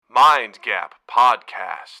Mind Gap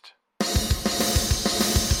Podcast.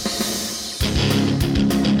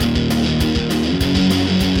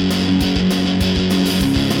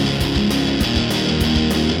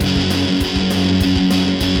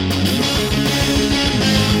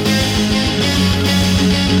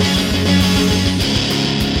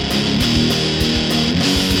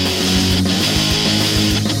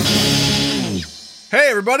 Hey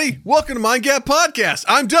everybody, welcome to Mind Gap Podcast.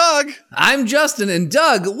 I'm Doug. I'm Justin. And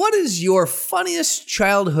Doug, what is your funniest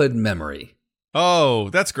childhood memory? Oh,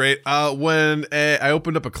 that's great. When I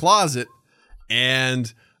opened up a closet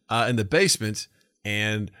and in the basement,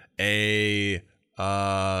 and a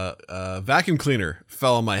vacuum cleaner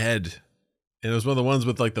fell on my head. And it was one of the ones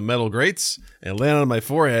with like the metal grates, and it landed on my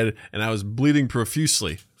forehead, and I was bleeding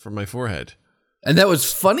profusely from my forehead. And that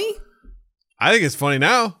was funny? I think it's funny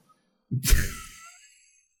now.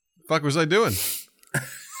 Fuck was I doing?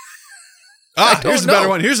 Here's a better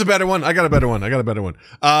one. Here's a better one. I got a better one.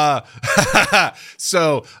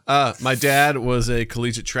 So my dad was a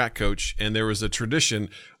collegiate track coach, and there was a tradition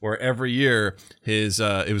where every year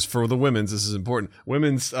it was for the women's. This is important.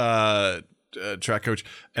 Women's track coach.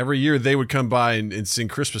 Every year they would come by and sing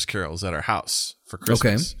Christmas carols at our house for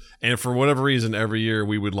Christmas. Okay. And for whatever reason, every year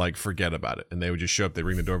we would like forget about it, and they would just show up. They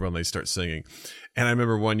ring the doorbell and they start singing. And I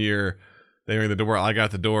remember one year, they rang the door. I got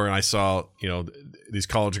the door and I saw, these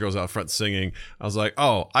college girls out front singing. I was like,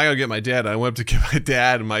 oh, I gotta get my dad. I went up to get my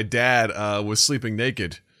dad, and my dad was sleeping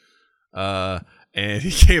naked. And he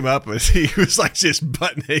came up and he was like just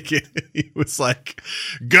butt naked. He was like,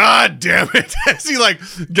 God damn it. As he like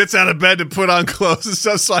gets out of bed to put on clothes and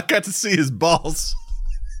stuff. So I got to see his balls.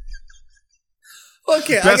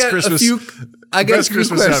 Okay, best I got Christmas, a few Christmas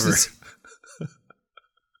questions. Ever.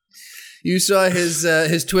 You saw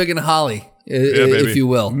his twig and holly. If you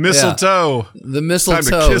will. Mistletoe. Yeah. The mistletoe.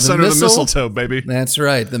 Time to kiss under the mistletoe, baby. That's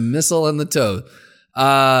right. The missile and the toe.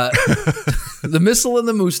 The missile and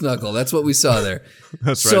the moose knuckle. That's what we saw there.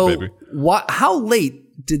 That's right, baby. How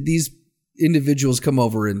late did these individuals come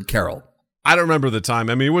over and carol? I don't remember the time.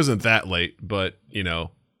 I mean, it wasn't that late, but,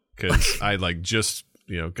 because I like just,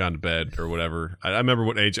 gone to bed or whatever. I remember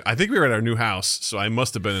what age. I think we were at our new house, so I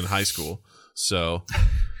must have been in high school. So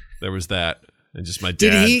there was that. And just my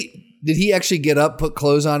dad. Did he actually get up, put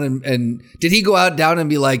clothes on, and did he go down and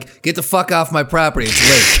be like, get the fuck off my property,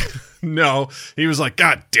 it's late? No, he was like,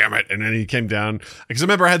 God damn it. And then he came down. Because I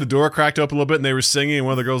remember I had the door cracked open a little bit and they were singing, and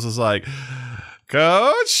one of the girls was like,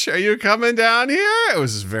 Coach, are you coming down here? It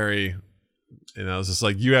was just very, I was just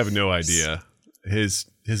like, you have no idea. His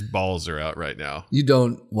balls are out right now. You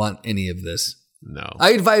don't want any of this. No.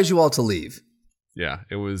 I advise you all to leave. Yeah,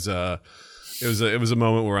 it was a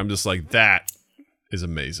moment where I'm just like, that is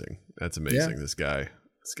amazing. That's amazing. Yeah. This guy,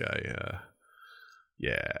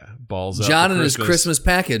 balls up. John and his Christmas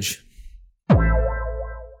package.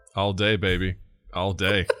 All day, baby. All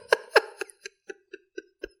day.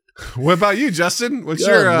 What about you, Justin? What's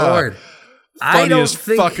your funniest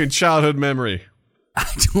fucking childhood memory? I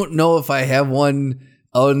don't know if I have one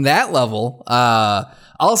on that level.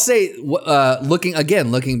 I'll say,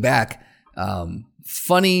 looking back,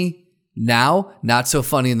 funny now, not so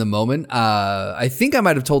funny in the moment. I think I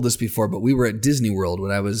might have told this before, but we were at Disney World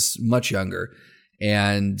when I was much younger,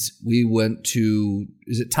 and we went to,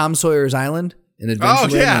 is it Tom Sawyer's Island in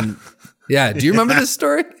Adventureland? Oh, yeah. Yeah. Do you remember this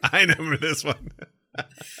story? I remember this one.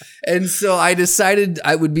 And so I decided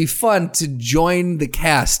it would be fun to join the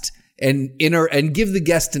cast and give the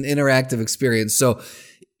guest an interactive experience. So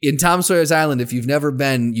in Tom Sawyer's Island, if you've never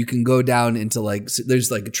been, you can go down into there's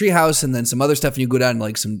like a tree house and then some other stuff, and you go down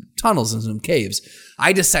like some tunnels and some caves.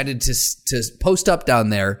 I decided to post up down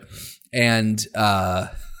there and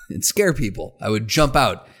scare people. I would jump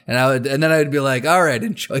out and then I would be like, all right,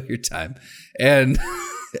 enjoy your time. And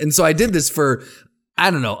so I did this for, I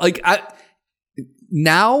don't know,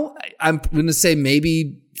 now I'm going to say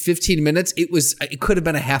maybe 15 minutes. It could have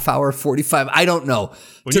been a half hour, 45. I don't know.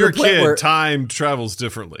 When you're a kid, time travels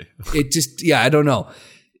differently. I don't know.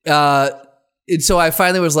 And so I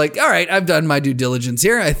finally was like, all right, I've done my due diligence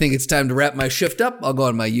here. I think it's time to wrap my shift up. I'll go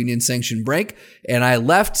on my union sanctioned break. And I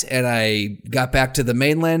left and I got back to the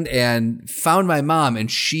mainland and found my mom, and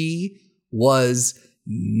she was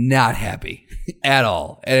not happy at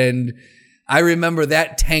all. And I remember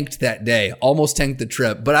that tanked that day, almost tanked the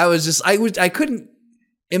trip. But I couldn't,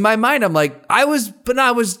 in my mind, I'm like, I was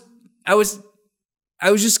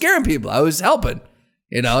just scaring people. I was helping,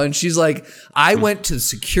 and she's like, I went to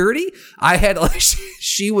security. I had,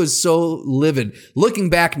 she was so livid. Looking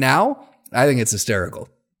back now, I think it's hysterical.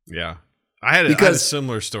 Yeah. I had a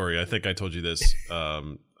similar story. I think I told you this.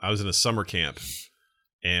 I was in a summer camp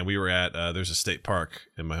and we were at there's a state park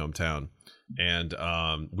in my hometown, and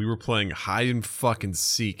we were playing hide and fucking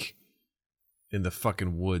seek in the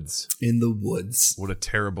fucking woods. In the woods. What a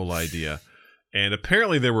terrible idea. And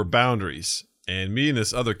apparently there were boundaries, and me and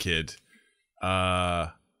this other kid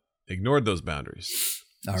ignored those boundaries.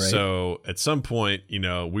 All right. So at some point,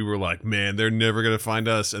 we were like, man, they're never going to find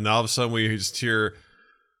us. And all of a sudden we just hear,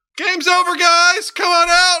 game's over, guys. Come on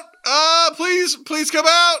out. Please come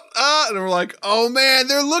out. And we're like, oh, man,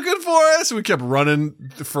 they're looking for us. And we kept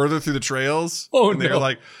running further through the trails. Oh, and they were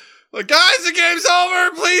like, guys, the game's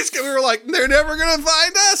over. Please. We were like, they're never going to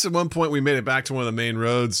find us. At one point, we made it back to one of the main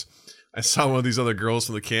roads. I saw one of these other girls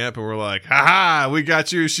from the camp, and we're like, ha, we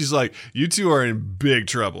got you. She's like, you two are in big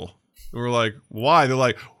trouble. And we're like, why? They're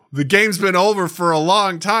like, the game's been over for a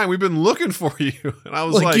long time. We've been looking for you. And I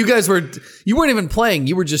was like, you weren't even playing.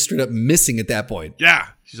 You were just straight up missing at that point. Yeah.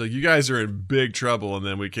 She's like, you guys are in big trouble. And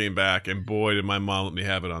then we came back, and boy, did my mom let me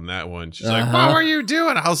have it on that one. She's like, what were you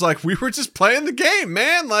doing? I was like, we were just playing the game,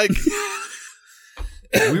 man. Like,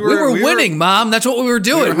 we were winning, Mom. That's what we were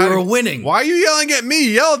doing. We were winning. Why are you yelling at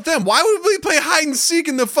me? Yell at them. Why would we play hide and seek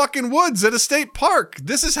in the fucking woods at a state park?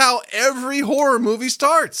 This is how every horror movie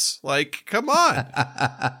starts. Like, come on.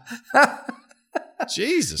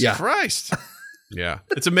 Jesus Christ. Yeah.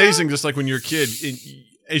 It's amazing, just like when you're a kid,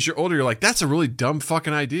 as you're older, you're like, that's a really dumb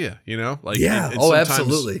fucking idea, Like, yeah. and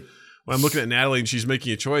Absolutely. When I'm looking at Natalie and she's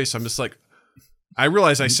making a choice, I'm just like, I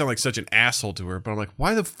realize I sound like such an asshole to her, but I'm like,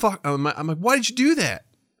 why the fuck? I'm like, why did you do that?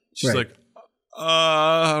 She's like,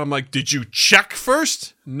 I'm like, did you check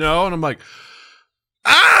first? No. And I'm like,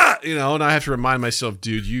 and I have to remind myself,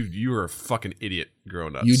 dude, you were a fucking idiot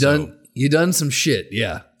growing up. You done some shit.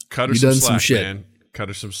 Yeah. Cut her some slack, man. Cut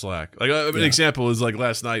her some slack. Like an example is like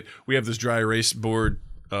last night, we have this dry erase board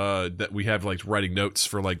that we have like writing notes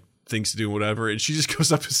for like things to do and whatever. And she just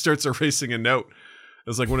goes up and starts erasing a note. It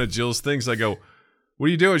was like one of Jill's things. I go, what are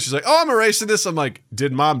you doing? She's like, oh, I'm erasing this. I'm like,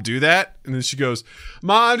 did Mom do that? And then she goes,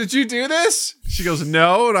 Mom, did you do this? She goes,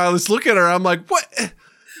 no. And I just look at her. I'm like, what?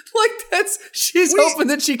 Like she's hoping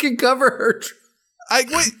that she can cover her.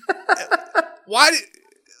 Why?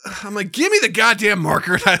 I'm like, give me the goddamn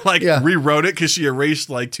marker. And I rewrote it because she erased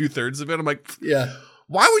like 2/3 of it. I'm like, yeah.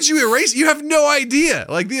 Why would you erase? You have no idea.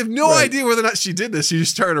 Like, you have no idea whether or not she did this. You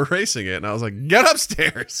just started erasing it. And I was like, get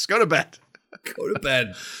upstairs. Go to bed. Go to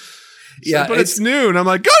bed. Yeah, but it's noon. I'm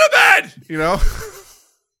like, go to bed.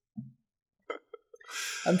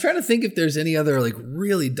 I'm trying to think if there's any other like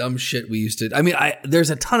really dumb shit we used to. I mean,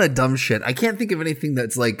 there's a ton of dumb shit. I can't think of anything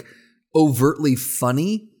that's like overtly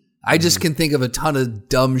funny. I just can think of a ton of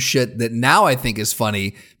dumb shit that now I think is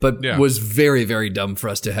funny, but was very, very dumb for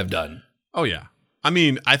us to have done. Oh yeah. I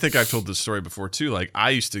mean, I think I've told this story before too. Like,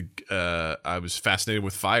 I used to, I was fascinated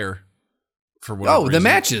with fire for whatever reason. The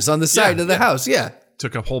matches on the side of the house. Yeah.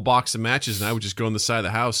 Took a whole box of matches, and I would just go on the side of the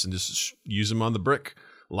house and just use them on the brick,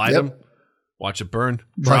 light them, watch it burn,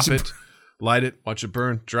 drop it, light it, watch it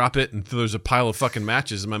burn, drop it, and there's a pile of fucking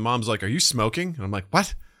matches. And my mom's like, "Are you smoking?" And I'm like,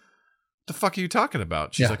 "What? The fuck are you talking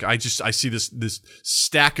about?" She's like, "I see this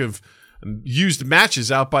stack of used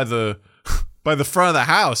matches out by the front of the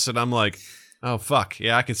house," and I'm like, "Oh fuck,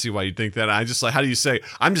 yeah, I can see why you'd think that." I just like, how do you say?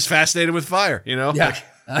 I'm just fascinated with fire, Yeah.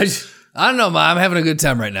 Like, I don't know, Mom. I'm having a good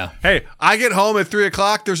time right now. Hey, I get home at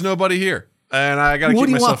 3:00. There's nobody here, and I got to keep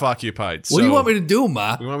myself occupied. What do you want me to do, Ma?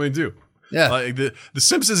 What do you want me to do? Yeah, like the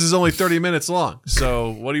Simpsons is only 30 minutes long. So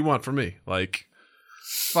what do you want from me? Like,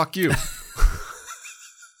 fuck you.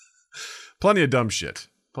 Plenty of dumb shit.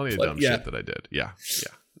 Plenty of dumb shit that I did. Yeah.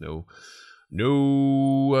 No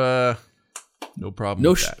problem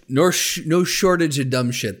with that. No shortage of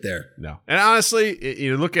dumb shit there. No. And honestly,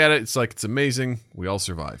 you look at it, it's like, it's amazing. We all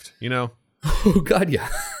survived, Oh, God, yeah.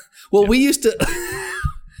 Well, we used to,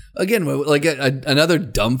 again, like another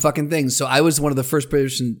dumb fucking thing. So I was one of the first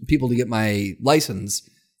people to get my license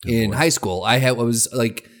in high school. I was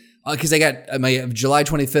like, because I got my July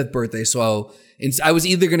 25th birthday. So I was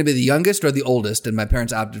either going to be the youngest or the oldest, and my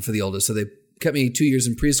parents opted for the oldest. So they kept me 2 years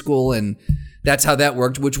in preschool, and that's how that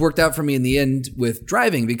worked, which worked out for me in the end with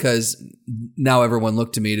driving, because now everyone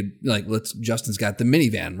looked to me to like, Justin's got the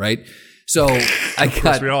minivan, right? So of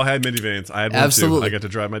course, we all had minivans. I had one too. I got to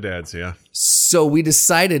drive my dad's, yeah. So we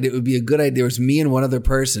decided it would be a good idea. It was me and one other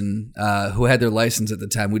person who had their license at the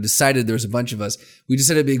time. We decided, there was a bunch of us. We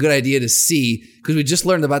decided it'd be a good idea to see, because we just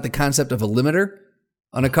learned about the concept of a limiter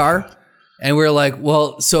on a car. And we were like,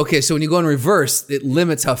 well, so when you go in reverse, it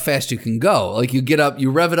limits how fast you can go. Like, you get up, you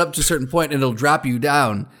rev it up to a certain point, and it'll drop you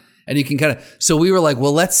down, and you can kind of. So we were like,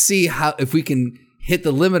 well, let's see if we can hit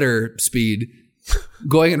the limiter speed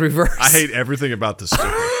going in reverse. I hate everything about this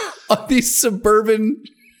story. On these suburban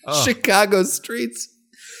Chicago streets.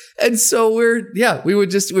 And so we're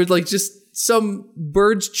like just some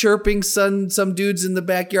birds chirping, some dudes in the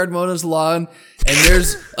backyard mowing his lawn, and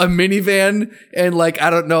there's a minivan and like, I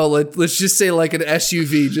don't know, let's just say like an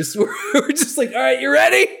SUV. Just we're just like, all right, you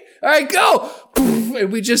ready? All right, go.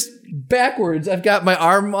 And we just backwards. I've got my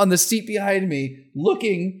arm on the seat behind me,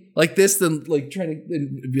 looking like this, then like trying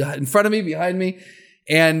to in front of me, behind me.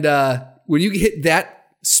 And when you hit that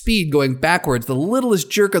speed going backwards, the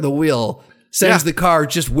littlest jerk of the wheel sends the car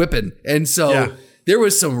just whipping. And so there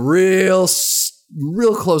was some real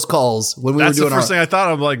close calls when we were doing the first thing I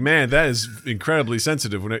thought of. Like, man, that is incredibly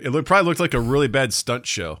sensitive. When it probably looked like a really bad stunt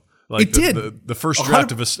show. Like it did. The first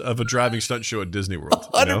draft of a driving stunt show at Disney World.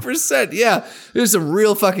 100%. Yeah. There's some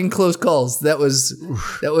real fucking close calls. That was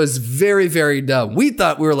very, very dumb. We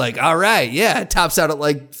thought we were like, all right, yeah, it tops out at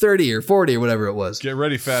like 30 or 40 or whatever it was. Get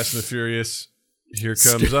ready, Fast and the Furious. Here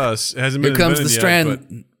comes us. It hasn't been Here comes the yet,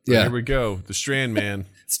 Strand. but here we go. The Strand Man.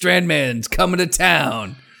 Strand Man's coming to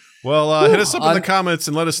town. Well, hit us up in the comments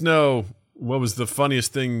and let us know what was the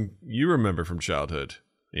funniest thing you remember from childhood.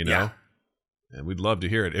 You know? Yeah. And we'd love to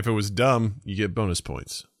hear it. If it was dumb, you get bonus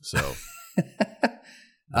points. So,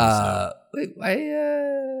 wait,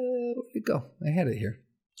 where'd it go? I had it here.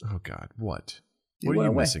 Oh God, what? What are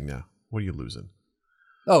you missing now? What are you losing?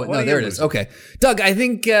 Oh, no, there it is. Okay. Doug, I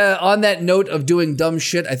think on that note of doing dumb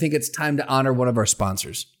shit, I think it's time to honor one of our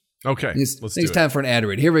sponsors. Okay, let's do it. It's time for an ad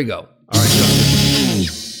read. Here we go. All right, Justin.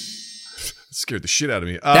 Scared the shit out of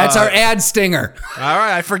me. That's our ad stinger. All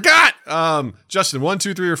right, I forgot. Justin, 1,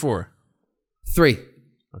 2, 3, or 4? 3.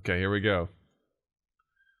 Okay, here we go.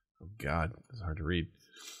 Oh God, it's hard to read.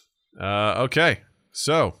 Okay,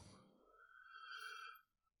 so.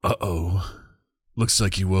 Looks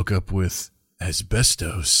like you woke up with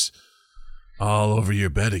asbestos all over your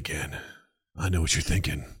bed again. I know what you're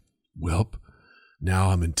thinking. Welp,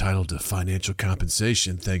 now I'm entitled to financial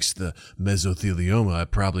compensation thanks to the mesothelioma I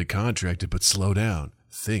probably contracted, but slow down.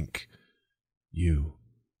 Think. You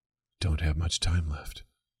don't have much time left.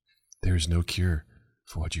 There is no cure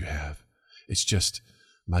for what you have. It's just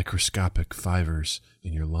microscopic fibers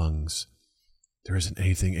in your lungs. There isn't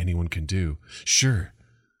anything anyone can do. Sure,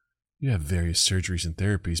 you have various surgeries and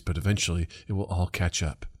therapies, but eventually it will all catch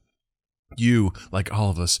up. You, like all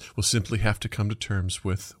of us, will simply have to come to terms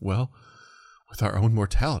with our own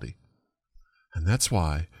mortality. And that's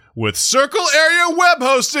why, with Circle Area Web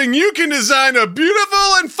Hosting, you can design a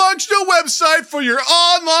beautiful and functional website for your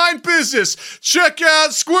online business. Check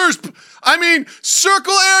out Circle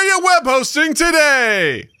Area Web Hosting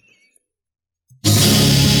today.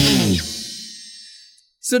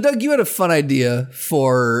 So, Doug, you had a fun idea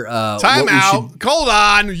for time out. Hold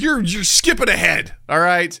on, you're skipping ahead. All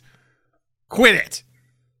right, quit it.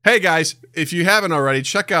 Hey guys, if you haven't already,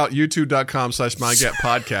 check out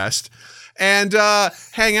youtube.com/MyGetPodcast and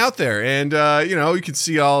hang out there. And you can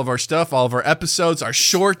see all of our stuff, all of our episodes, our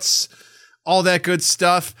shorts, all that good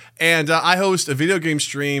stuff. And I host a video game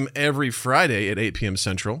stream every Friday at 8 p.m.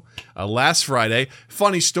 Central. Last Friday,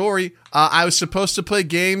 funny story, I was supposed to play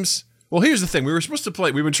games. Well, here's the thing.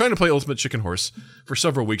 We've been trying to play Ultimate Chicken Horse for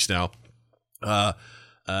several weeks now.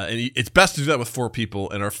 And it's best to do that with 4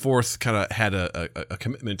 people, and our fourth kind of had a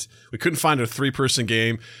commitment. We couldn't find a 3-person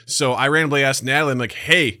game, so I randomly asked Natalie, I'm like,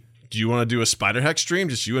 hey, do you want to do a Spider-Heck stream,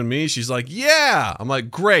 just you and me? She's like, yeah. I'm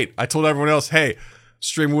like, great. I told everyone else, hey,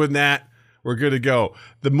 stream with Nat. We're good to go.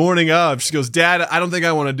 The morning of, she goes, Dad, I don't think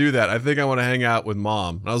I want to do that. I think I want to hang out with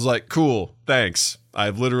Mom. And I was like, cool, thanks.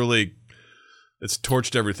 It's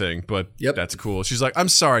torched everything, but that's cool. She's like, I'm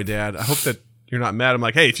sorry, Dad. I hope that you're not mad. I'm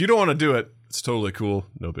like, hey, if you don't want to do it, it's totally cool.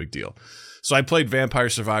 No big deal. So I played Vampire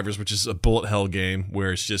Survivors, which is a bullet hell game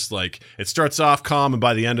where it's just like, it starts off calm, and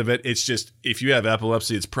by the end of it, it's just, if you have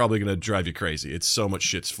epilepsy, it's probably going to drive you crazy. It's so much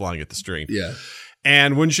shit's flying at the stream. Yeah.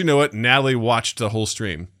 And wouldn't you know it, Natalie watched the whole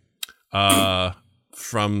stream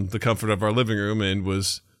from the comfort of our living room and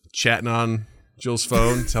was chatting on Jill's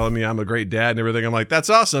phone, telling me I'm a great dad and everything. I'm like, that's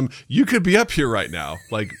awesome. You could be up here right now,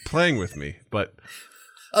 like playing with me. But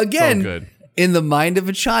again, it's all good. In the mind of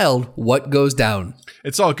a child, what goes down?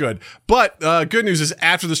 It's all good. But good news is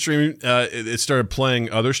after the stream, it started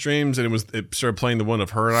playing other streams, and it started playing the one of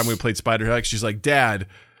her and I. We played Spider-Heck. She's like, Dad,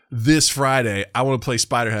 this Friday, I want to play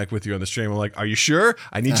Spider-Heck with you on the stream. I'm like, are you sure?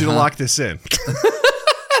 I need you to lock this in.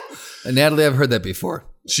 And Natalie, I've heard that before.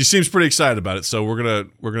 She seems pretty excited about it, so we're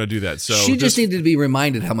gonna do that. So she just needed to be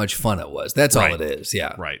reminded how much fun it was. That's all it is.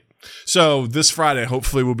 Yeah. Right. So this Friday,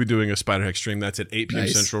 hopefully, we'll be doing a Spider-Heck stream. That's at 8 p.m.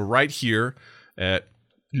 Central, right here at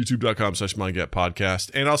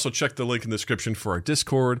youtube.com/MindGapPodcast. And also check the link in the description for our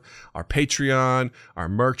Discord, our Patreon, our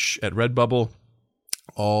merch at Redbubble,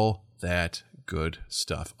 all that good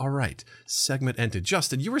stuff. All right, segment ended.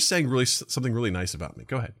 Justin, you were saying something really nice about me.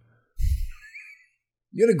 Go ahead.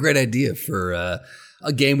 You had a great idea for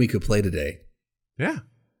a game we could play today. Yeah.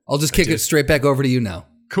 I'll just kick it straight back over to you now.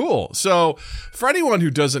 Cool. So for anyone who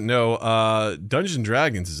doesn't know, Dungeons &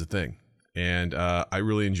 Dragons is a thing. And I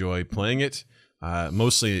really enjoy playing it,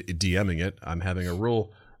 mostly DMing it. I'm having a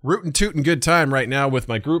real rootin' tootin' good time right now with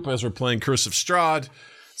my group as we're playing Curse of Strahd.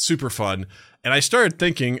 Super fun. And I started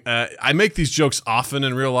thinking, I make these jokes often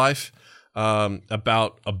in real life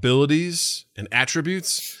about abilities and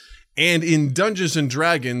attributes. And in Dungeons &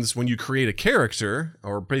 Dragons, when you create a character,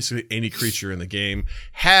 or basically any creature in the game,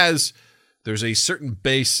 there's a certain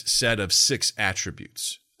base set of 6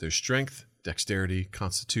 attributes. There's strength, dexterity,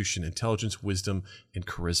 constitution, intelligence, wisdom, and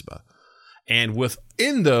charisma. And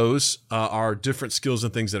within those are different skills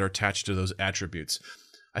and things that are attached to those attributes.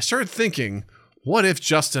 I started thinking, what if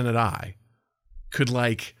Justin and I could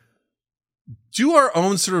do our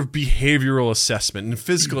own sort of behavioral assessment and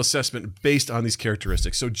physical assessment based on these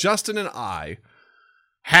characteristics? So Justin and I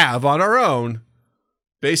have on our own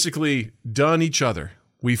basically done each other.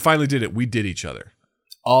 We finally did it. We did each other.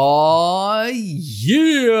 Oh,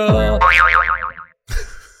 yeah.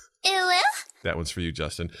 That one's for you,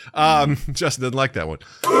 Justin. Justin didn't like that one.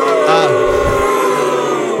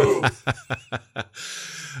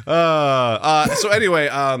 So anyway,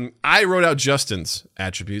 I wrote out Justin's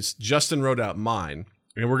attributes. Justin wrote out mine.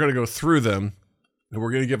 And we're going to go through them. And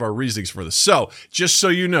we're going to give our reasonings for this. So, just so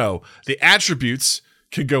you know, the attributes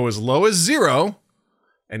can go as low as 0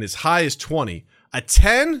 and as high as 20. A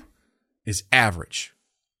 10 is average.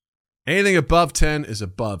 Anything above 10 is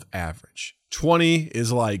above average. 20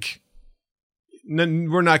 is we're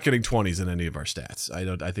not getting 20s in any of our stats. I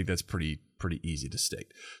think that's pretty easy to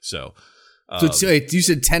state. So you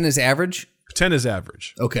said 10 is average? 10 is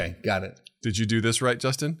average. Okay, got it. Did you do this right,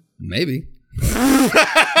 Justin? Maybe. We'll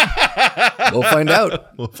find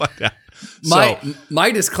out. We'll find out.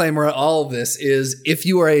 My disclaimer on all of this is if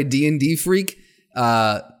you are a D&D freak,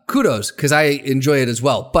 kudos, because I enjoy it as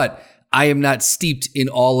well. But I am not steeped in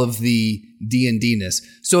all of the D&D-ness.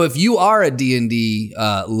 So if you are a D&D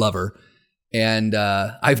lover and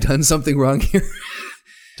I've done something wrong here,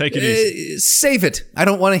 take it easy. Save it. I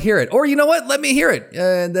don't want to hear it. Or you know what? Let me hear it.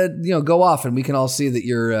 Go off and we can all see that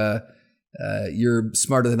you're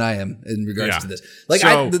smarter than I am in regards to this.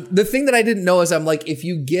 The thing that I didn't know is I'm like, if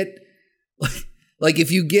you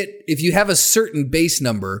have a certain base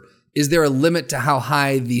number, is there a limit to how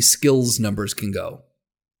high the skills numbers can go?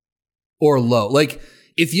 Or low? Like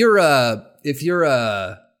if you're a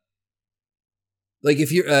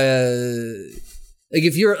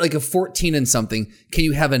 14 and something, can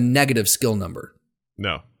you have a negative skill number?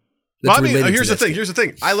 No. Well, here's the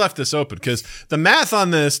thing. I left this open because the math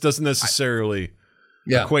on this doesn't necessarily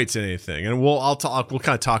equate to anything, and we'll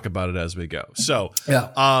kind of talk about it as we go. So,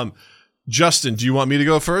 Justin, do you want me to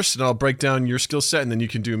go first, and I'll break down your skill set, and then you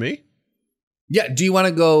can do me? Yeah. Do you want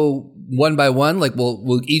to go one by one? Like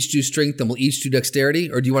we'll each do strength and we'll each do dexterity,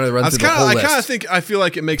 or do you want to run through the whole list? I feel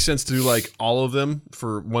like it makes sense to do all of them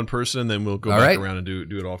for one person, and then we'll go back around and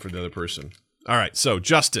do it all for the other person. All right. So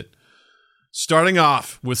Justin, starting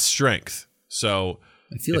off with strength. So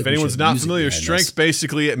if anyone's not familiar, strength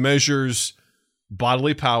basically it measures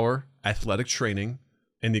bodily power, athletic training,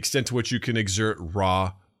 and the extent to which you can exert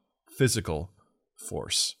raw physical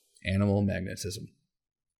force. Animal magnetism.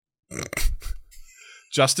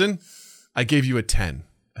 Justin, I gave you a 10.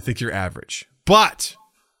 I think you're average. But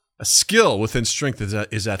a skill within strength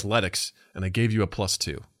is athletics, and I gave you a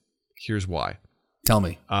 +2. Here's why. Tell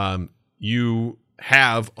me. You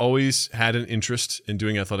have always had an interest in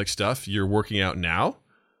doing athletic stuff. You're working out now.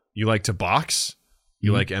 You like to box.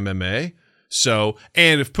 You like MMA. So,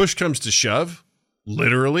 and if push comes to shove,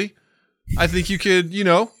 literally, I think you could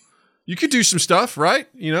do some stuff, right?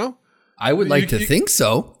 I would like to think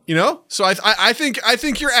so. So I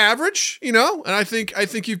think you're average, and I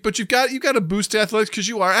think you've got to boost athletics because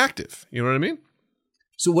you are active. You know what I mean?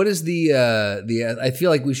 So what is the I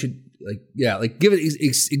feel like we should give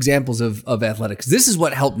it examples of athletics. This is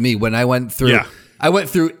what helped me when I went through. Yeah. I went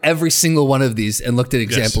through every single one of these and looked at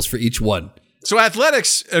examples for each one. So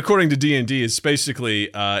athletics, according to D&D, is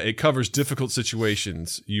basically it covers difficult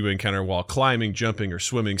situations you encounter while climbing, jumping, or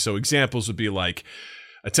swimming. So examples would be like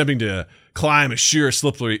attempting to climb a sheer,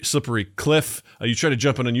 slippery cliff. You try to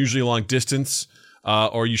jump an unusually long distance,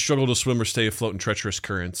 or you struggle to swim or stay afloat in treacherous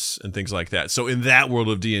currents and things like that. So in that world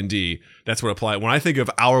of D&D, that's what applies. When I think of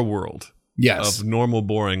our world of normal,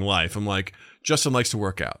 boring life, I'm like, Justin likes to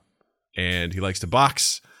work out, and he likes to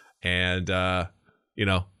box, and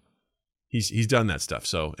he's done that stuff.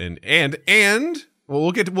 So and Well,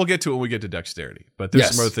 we'll get to it when we get to dexterity, but there's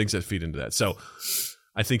Yes. some other things that feed into that. So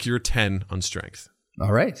I think you're a 10 on strength.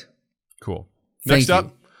 All right. Cool. Thank Next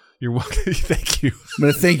up, you're welcome. Thank you. I'm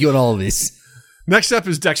going to thank you on all of these. Next up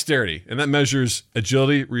is dexterity, and that measures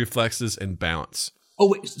agility, reflexes, and balance. Oh,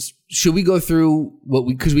 wait. Should we go through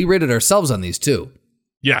because we rated ourselves on these too.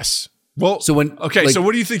 Yes. Well, So when- okay, like- so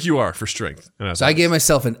what do you think you are for strength? So I gave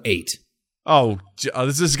myself an 8.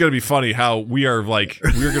 This is going to be funny how we're going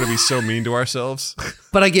to be so mean to ourselves.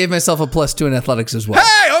 But I gave myself a +2 in athletics as well.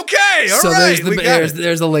 Hey, okay, all So right.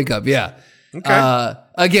 there's the link up. Yeah. Okay.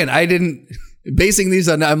 Again, I didn't basing these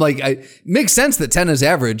on. I'm like, makes sense that 10 is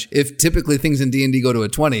average. If typically things in D&D go to a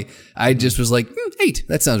 20, I just was like 8.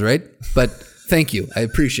 That sounds right. But thank you. I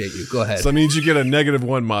appreciate you. Go ahead. So that means you get a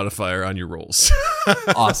 -1 modifier on your rolls.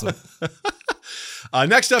 Awesome.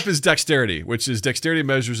 Next up is dexterity, which is dexterity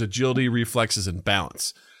measures agility, reflexes, and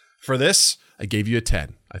balance. For this, I gave you a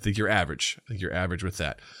 10. I think you're average. I think you're average with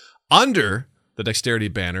that. Under the dexterity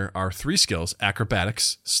banner are 3 skills: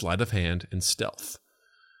 acrobatics, sleight of hand, and stealth.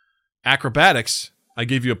 Acrobatics, I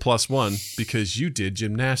gave you a +1 because you did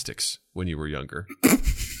gymnastics when you were younger.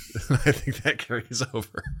 I think that carries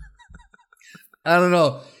over. I don't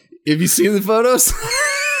know. Have you seen the photos?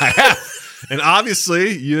 I have. And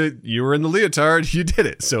obviously, you were in the leotard. You did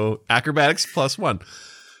it. So acrobatics +1.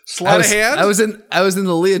 Sleight of hand. I was in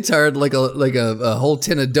the leotard like a whole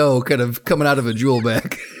tin of dough kind of coming out of a jewel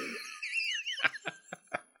bag.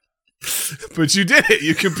 But you did it.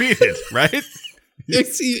 You competed, right?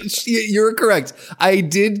 You're correct. I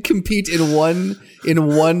did compete in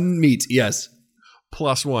one meet. Yes.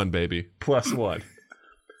 +1, baby. +1.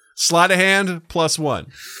 Sleight of hand +1.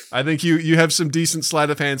 I think you have some decent sleight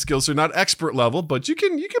of hand skills. They're not expert level, but you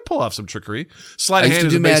can pull off some trickery. Sleight I of used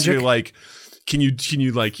hand to is do basically magic. like can you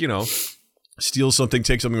like, steal something,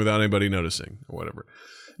 take something without anybody noticing or whatever.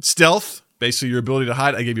 Stealth, basically your ability to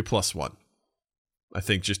hide, I gave you +1. I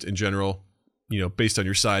think just in general, based on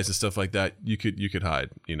your size and stuff like that, you could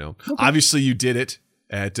hide, Okay. Obviously you did it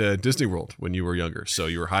at Disney World when you were younger, so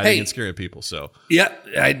you were hiding and scaring people. So Yeah,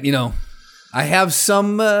 I have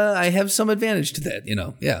some advantage to that,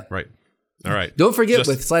 Yeah. right, all right. Don't forget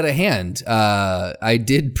with sleight of hand, I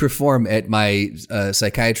did perform at my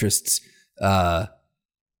psychiatrist's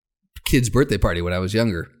kid's birthday party when I was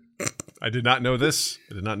younger. I did not know this.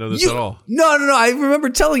 I did not know this at all. No. I remember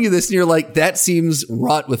telling you this, and you're like, "That seems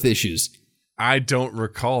wrought with issues." I don't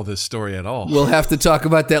recall this story at all. We'll have to talk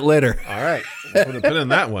about that later. All right, we'll put a pin in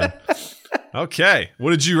that one. Okay,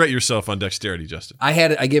 what did you rate yourself on dexterity, Justin?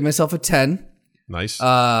 I gave myself a 10. Nice.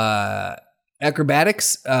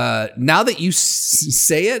 Acrobatics. Now that you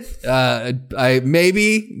say it, I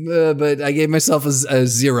maybe, but I gave myself a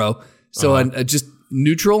 0. So just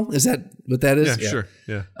neutral. Is that what that is? yeah, sure.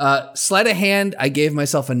 Yeah. Sleight of hand. I gave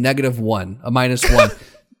myself a -1, a -1,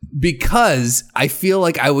 because I feel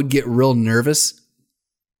like I would get real nervous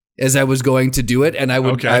as I was going to do it, and I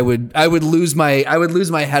would lose my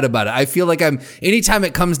head about it. I feel like anytime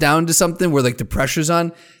it comes down to something where like the pressure's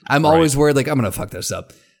on, I'm always worried like I'm gonna fuck this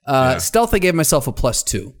up. Stealth, I gave myself a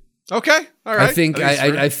 +2. Okay. All right. I think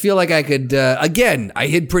I feel like I could. Again, I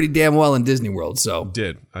hid pretty damn well in Disney World. So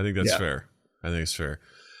I think that's fair. I think it's fair.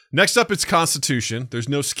 Next up, it's Constitution. There's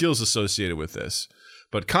no skills associated with this,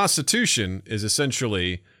 but Constitution is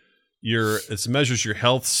essentially it measures your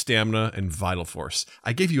health, stamina, and vital force.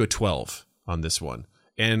 I gave you a 12 on this one,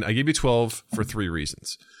 and I gave you 12 for 3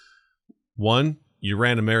 reasons. 1, you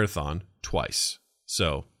ran a marathon twice,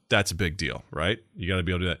 so that's a big deal, right? You got to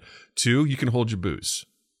be able to do that. 2, you can hold your booze,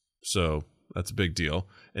 so that's a big deal.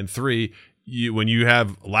 And 3, when you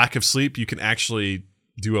have lack of sleep, you can actually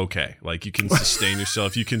do okay. Like you can sustain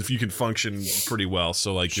yourself. You can function pretty well.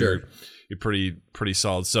 So like you're pretty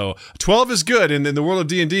solid. So 12 is good. And in the world of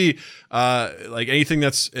D&D, like anything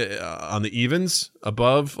that's on the evens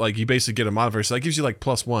above, like you basically get a modifier. So that gives you like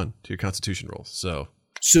 +1 to your Constitution rolls. So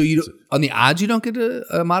on the odds, you don't get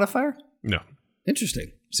a modifier? No.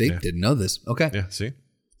 Interesting. See, didn't know this. Okay. Yeah. See.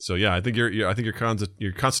 So yeah, I think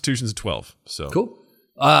your Constitution's a 12. So cool.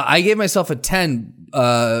 I gave myself a 10,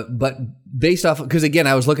 but based off, because again,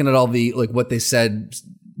 I was looking at all the like what they said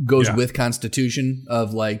goes with Constitution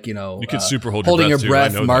of like you could super holding your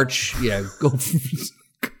breath, too. march,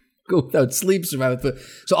 go without sleep, survive.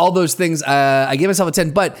 So all those things, I gave myself a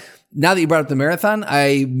 10. But now that you brought up the marathon,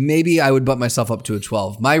 I would bump myself up to a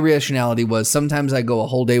 12. My rationality was sometimes I go a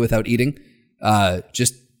whole day without eating, I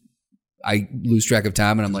lose track of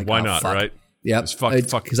time, and I'm like, why not, fuck. right? Yep,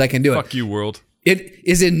 fuck, because I can do it. Fuck you, world. It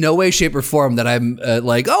is in no way, shape, or form that I'm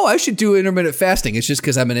like, I should do intermittent fasting. It's just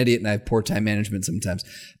because I'm an idiot and I have poor time management sometimes.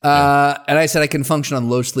 And I said I can function on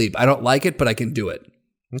low sleep. I don't like it, but I can do it.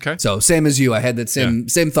 Okay. So same as you. I had that same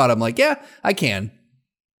thought. I'm like, yeah, I can.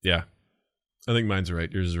 Yeah. I think mine's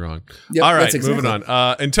right. Yours is wrong. Yep, All right, that's exactly. moving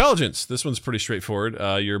on. Intelligence. This one's pretty straightforward.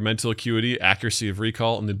 Your mental acuity, accuracy of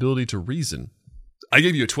recall, and the ability to reason. I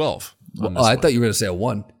gave you a 12. On this I one. thought you were going to say a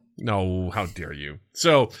 1. No, how dare you?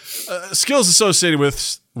 So, skills associated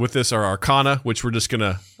with this are Arcana, which we're just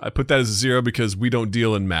gonna. I put that as a 0 because we don't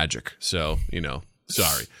deal in magic. So,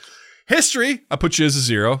 sorry. History, I put you as a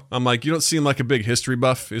 0. I'm like, you don't seem like a big history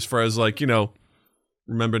buff as far as like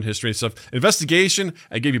remembering history and stuff. Investigation,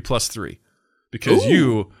 I gave you +3 because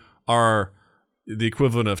you are the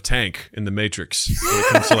equivalent of Tank in the Matrix when it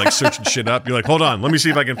comes to like searching shit up. You're like, hold on, let me see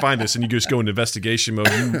if I can find this, and you just go into investigation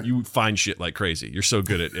mode. You find shit like crazy. You're so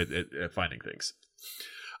good at finding things.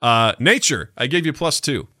 Nature, I gave you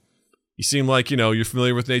 +2. You seem like you're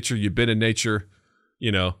familiar with nature. You've been in nature.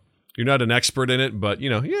 You're not an expert in it, but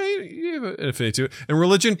you have an affinity to it. And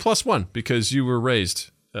religion +1 because you were raised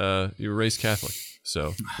Catholic.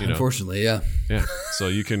 So Unfortunately, yeah. yeah. So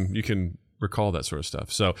you can recall that sort of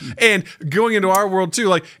stuff. So, and going into our world too,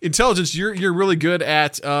 like intelligence, you're really good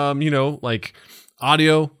at like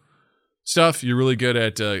audio stuff. You're really good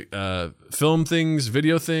at film things,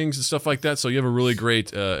 video things, and stuff like that. So you have a really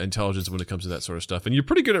great intelligence when it comes to that sort of stuff, and you're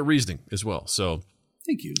pretty good at reasoning as well. So,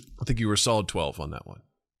 Thank you. I think you were a solid 12 on that one.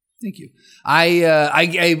 Thank you.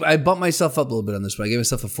 I bumped myself up a little bit on this one. I gave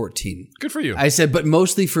myself a 14. Good for you. I said, but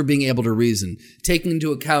mostly for being able to reason, taking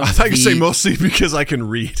into account. I thought you say mostly because I can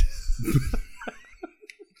read.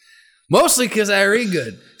 Mostly because I read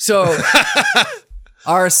good. So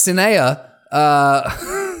our Sinea,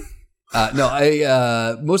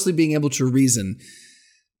 mostly being able to reason.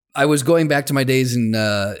 I was going back to my days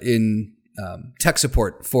in tech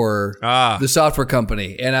support for the software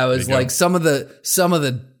company, and I was like, some of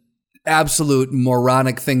the absolute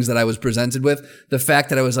moronic things that I was presented with, the fact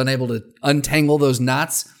that I was unable to untangle those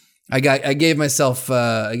knots, I gave myself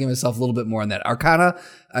a little bit more on that. Arcana,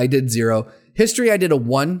 I did 0. History, I did a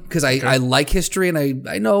 1 because I like history and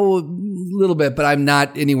I know a little bit, but I'm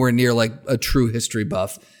not anywhere near like a true history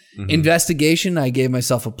buff. Mm-hmm. Investigation, I gave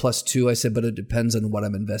myself a +2. I said, but it depends on what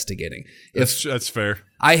I'm investigating. That's fair.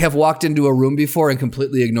 I have walked into a room before and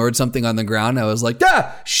completely ignored something on the ground. I was like,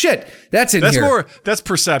 shit, that's here. That's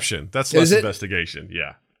perception. That's less investigation.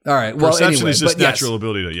 Yeah. All right. Well, perception anyway, is just natural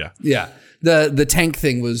ability to, yeah. Yeah. The tank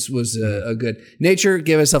thing was a good. Nature,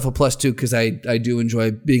 gave myself a +2 because I do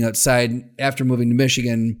enjoy being outside. After moving to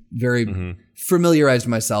Michigan, very familiarized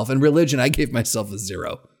myself. And religion, I gave myself a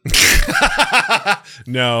 0.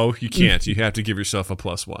 No, you can't. You have to give yourself a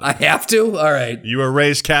 +1. I have to? All right. You were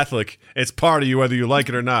raised Catholic. It's part of you whether you like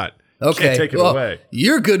it or not. Okay. Can't take it away.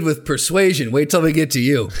 You're good with persuasion. Wait till we get to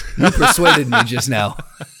you. You persuaded me just now.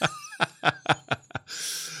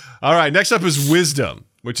 All right. Next up is wisdom,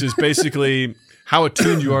 which is basically how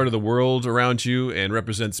attuned you are to the world around you and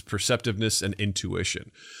represents perceptiveness and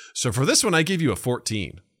intuition. So for this one, I gave you a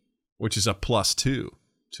 14, which is a +2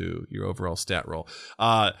 to your overall stat roll.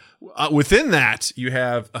 Within that, you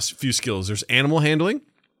have a few skills. There's animal handling,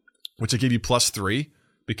 which I gave you +3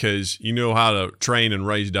 because you know how to train and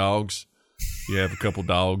raise dogs. You have a couple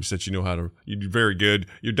dogs that you know how to. You do very good.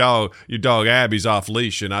 Your dog Abby's off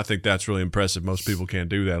leash, and I think that's really impressive. Most people can't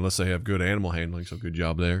do that unless they have good animal handling. So good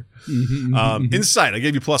job there. Insight, I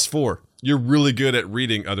gave you +4. You're really good at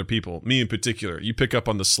reading other people. Me in particular, you pick up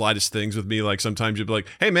on the slightest things with me. Like sometimes you'll be like,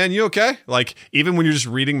 "Hey man, you okay?" Like even when you're just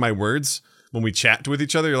reading my words when we chat with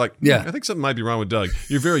each other, you're like, "Yeah, I think something might be wrong with Doug."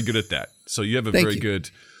 You're very good at that. So you have a very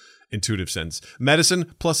good intuitive sense.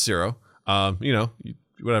 Medicine +0.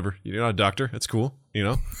 Whatever. You're not a doctor. That's cool.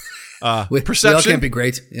 Perception. We all can't be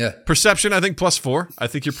great. Yeah. Perception, I think +4. I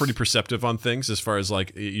think you're pretty perceptive on things as far as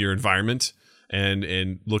like your environment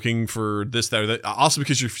and looking for this, that, or that. Also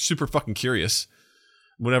because you're super fucking curious.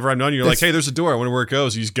 Whenever I'm known, you're like, hey, there's a door. I wonder where it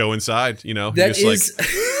goes. You just go inside, That is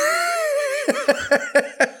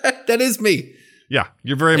that is me. Yeah.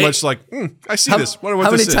 You're very much like, I see this. Wonder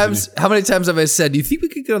what this is. How many times have I said, do you think we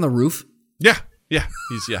could get on the roof? Yeah. Yeah,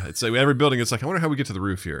 it's like every building. It's like, I wonder how we get to the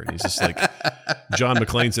roof here. And he's just like John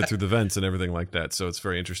McClane's it through the vents and everything like that. So it's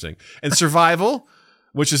very interesting. And survival,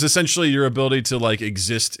 which is essentially your ability to like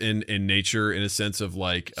exist in nature in a sense of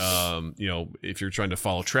like, if you're trying to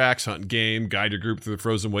follow tracks, hunt game, guide your group through the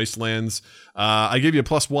frozen wastelands. I gave you a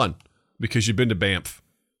 +1 because you've been to Banff.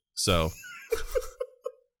 So,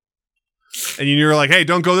 and you're like, hey,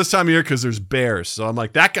 don't go this time of year because there's bears. So I'm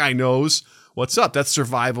like, that guy knows. What's up? That's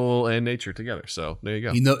survival and nature together. So there you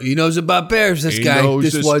go. He knows about bears. This guy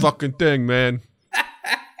knows this fucking thing, man.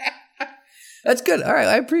 That's good. All right,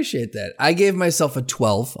 I appreciate that. I gave myself a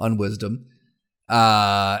 12 on wisdom.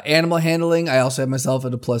 Animal handling, I also have myself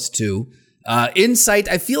at a +2. Insight,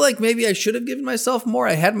 I feel like maybe I should have given myself more.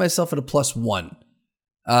 I had myself at a +1.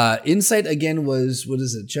 Insight, again, was, what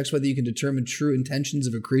is it? Checks whether you can determine true intentions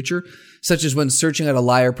of a creature, such as when searching out a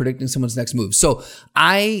lie or predicting someone's next move. So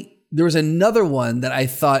there was another one that I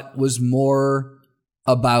thought was more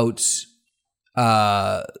about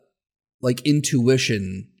like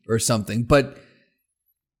intuition or something. But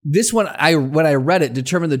this one, when I read it,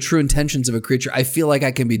 determine the true intentions of a creature. I feel like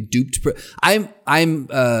I can be duped. I've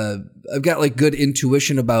got like good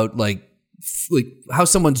intuition about like how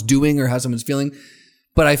someone's doing or how someone's feeling.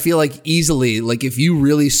 But I feel like easily, like if you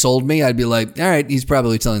really sold me, I'd be like, all right, he's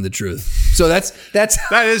probably telling the truth. So that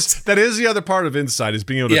is the other part of insight, is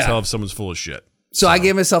being able to tell if someone's full of shit. So I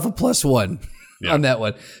gave myself a +1 on that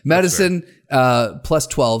one. Medicine,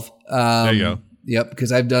 +12. There you go. Yep,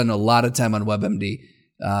 because I've done a lot of time on WebMD.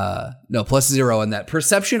 No, +0 on that.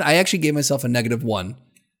 Perception, I actually gave myself a -1,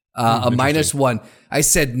 a -1. I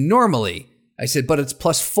said but it's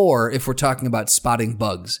 +4 if we're talking about spotting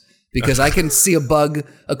bugs. Because I can see a bug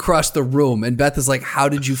across the room, and Beth is like, how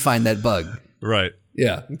did you find that bug? Right.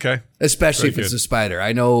 Yeah. Okay. Especially if it's a spider.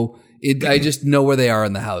 I know it. I just know where they are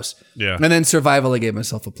in the house. Yeah. And then survival, I gave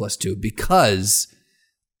myself a +2 because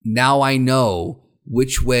now I know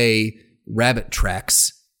which way rabbit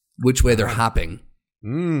tracks, which way they're hopping.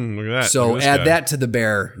 Look at that. So add that to the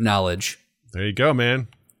bear knowledge. There you go, man.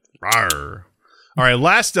 Rawr. All right,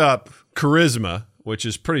 last up, charisma, which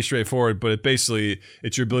is pretty straightforward, but it's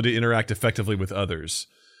your ability to interact effectively with others.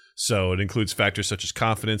 So it includes factors such as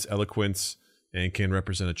confidence, eloquence, and can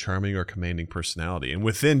represent a charming or commanding personality. And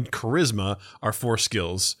within charisma are 4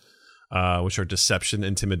 skills, which are deception,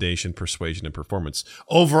 intimidation, persuasion, and performance.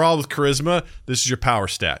 Overall, with charisma, this is your power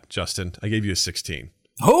stat, Justin. I gave you a 16.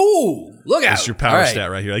 Oh, look out. This is your power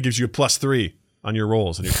stat right here. That gives you a +3 on your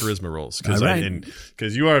rolls, on your charisma rolls.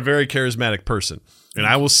 Because you are a very charismatic person. And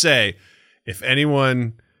I will say, if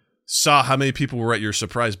anyone saw how many people were at your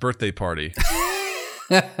surprise birthday party,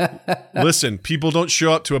 listen, people don't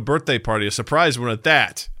show up to a birthday party, a surprise one at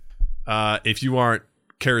that, if you aren't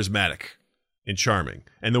charismatic and charming.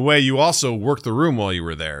 And the way you also worked the room while you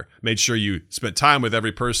were there, made sure you spent time with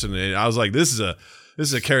every person. And I was like, this is a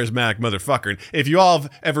charismatic motherfucker. And if you all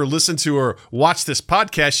have ever listened to or watched this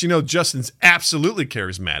podcast, you know Justin's absolutely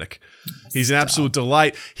charismatic. He's an absolute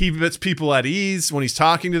delight. He puts people at ease when he's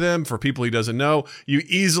talking to them. For people he doesn't know, you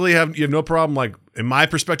have no problem, like in my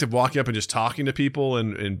perspective, walking up and just talking to people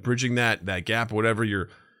and bridging that gap, whatever. You're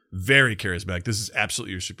very charismatic. This is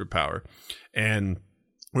absolutely your superpower. And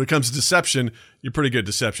when it comes to deception, you're pretty good at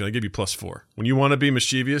deception. I give you +4. When you want to be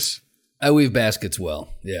mischievous, I weave baskets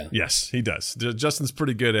well. Yeah. Yes, he does. Justin's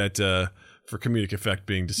pretty good at for comedic effect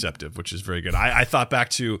being deceptive, which is very good. I thought back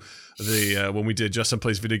to the when we did Justin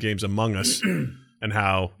Plays Video Games Among Us, and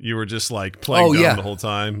how you were just like playing dumb the whole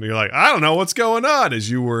time. You're like, I don't know what's going on, as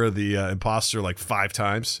you were the imposter like 5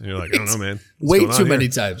 times. And you're like, I don't know, man. Way too many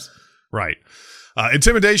times. Right.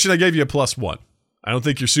 Intimidation, I gave you a +1. I don't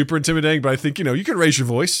think you're super intimidating, but I think you can raise your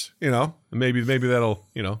voice. And maybe that'll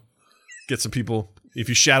get some people. If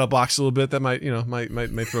you shadow box a little bit, that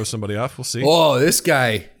might throw somebody off. We'll see. Oh, this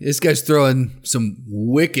guy's throwing some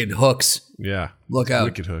wicked hooks. Yeah, look out!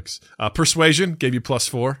 Wicked hooks. Persuasion gave you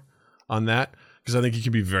 +4 on that because I think you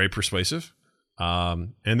can be very persuasive.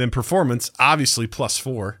 And then performance, obviously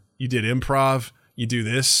 +4. You did improv. You do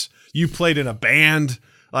this. You played in a band.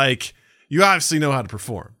 Like you obviously know how to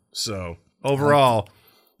perform. So overall,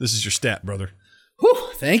 this is your stat, brother. Whew,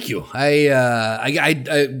 thank you.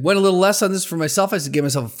 I went a little less on this for myself. I gave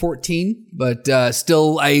myself a 14, but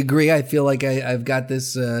still, I agree. I feel like I've got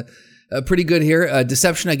this pretty good here.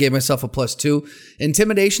 Deception, I gave myself a +2.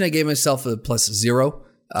 Intimidation, I gave myself a +0.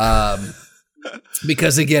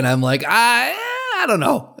 Because again, I'm like, I don't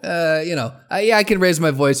know. I can raise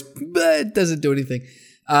my voice, but it doesn't do anything.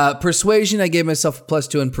 Persuasion, I gave myself a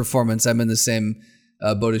 +2, and performance, I'm in the same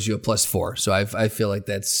boat as you, a +4. So I feel like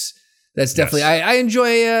that's definitely, yes.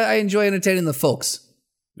 I enjoy entertaining the folks.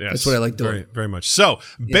 Yes, that's what I like doing. Very, very much. So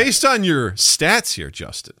based on your stats here,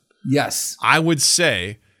 Justin. Yes. I would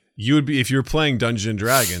say you would be, if you're playing Dungeons and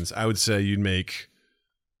Dragons, I would say you'd make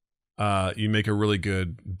a really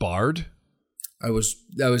good bard. I was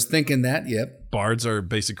thinking that, yep. Bards are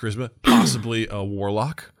basic charisma, possibly a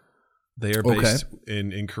warlock. They are based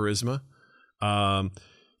in charisma.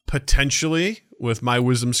 Potentially, with my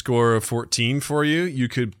wisdom score of 14 for you, you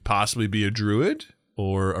could possibly be a druid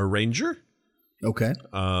or a ranger. Okay.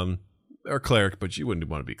 Or cleric, but you wouldn't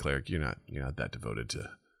want to be cleric. You're not that devoted to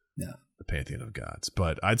the pantheon of gods.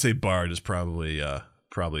 But I'd say bard is probably where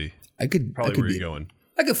you're going.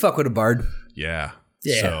 I could fuck with a bard. Yeah.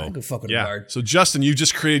 Yeah, I go fucking guard. So Justin, you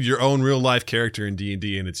just created your own real life character in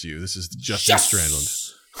D&D, and it's you. This is Justin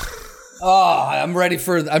Strandland. Oh, I'm ready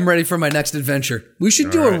for my next adventure. We should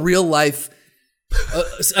do a real life,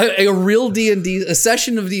 a real D&D, a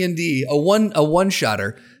session of D&D, a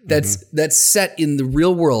one-shotter that's set in the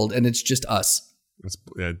real world, and it's just us.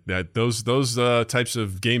 Those types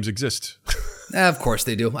of games exist. Of course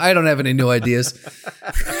they do. I don't have any new ideas.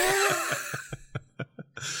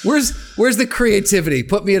 Where's the creativity?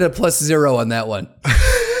 Put me at a +0 on that one.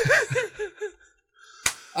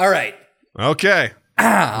 All right. Okay.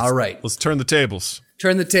 All right. Let's turn the tables.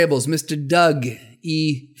 Turn the tables, Mr. Doug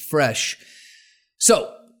E. Fresh.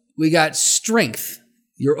 So we got strength.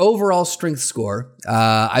 Your overall strength score.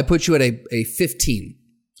 I put you at a 15.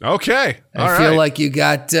 Okay. I feel like you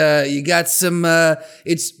got some.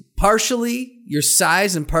 It's partially your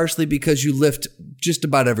size and partially because you lift just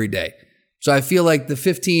about every day. So I feel like the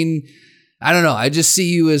 15, I don't know. I just see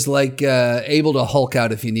you as like able to Hulk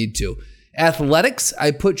out if you need to. Athletics,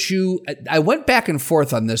 I went back and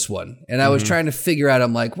forth on this one, and I was trying to figure out,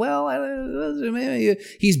 I'm like, well, maybe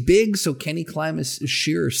he's big, so can he climb a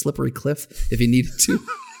sheer or slippery cliff if he needed to?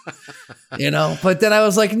 But then I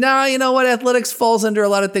was like, nah, you know what? Athletics falls under a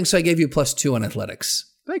lot of things, so I gave you a +2 on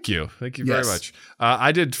athletics. Thank you. Thank you very much.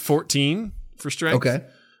 I did 14 for strength. Okay.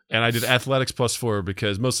 And I did athletics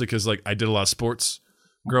 +4 mostly because like I did a lot of sports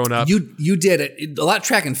growing up. You did a lot of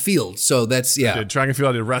track and field, so that's I did track and field.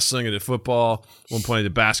 I did wrestling. I did football. At one point, I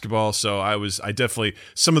did basketball. So I definitely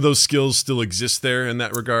some of those skills still exist there in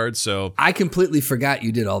that regard. So I completely forgot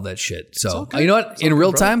you did all that shit. So you know what? In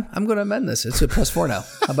real time, I'm going to amend this. It's a +4 now.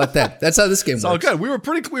 How about that? That's how this game works. All good. We were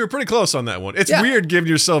pretty close on that one. It's weird giving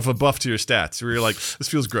yourself a buff to your stats where you're like, this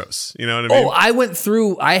feels gross. You know what I mean? Oh, I went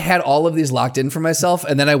through. I had all of these locked in for myself,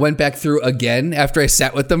 and then I went back through again after I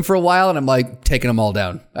sat with them for a while, and I'm like taking them all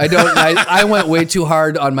down. I went way too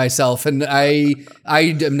hard on myself, and I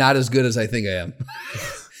am not as good as I think I am.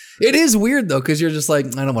 It is weird though, because you're just like,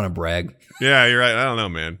 I don't want to brag. Yeah, you're right. I don't know,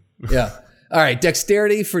 man. Yeah. All right.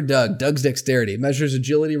 Dexterity for Doug. Doug's dexterity measures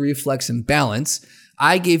agility, reflex, and balance.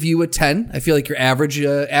 I gave you a 10. I feel like you're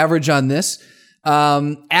average on this.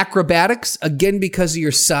 Acrobatics, again, because of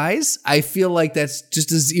your size, I feel like that's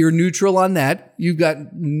just as you're neutral on that. You've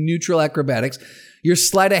got neutral acrobatics. Your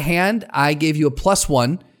sleight of hand, I gave you a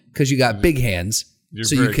 +1 because you got big hands. You're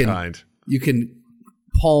very kind. You can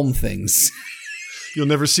palm things. You'll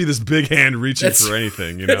never see this big hand reaching for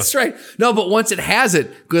anything, you know? That's right. No, but once it has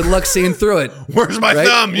it, good luck seeing through it. Where's my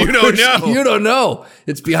thumb? You don't know. You don't know.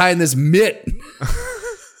 It's behind this mitt.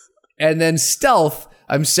 And then stealth,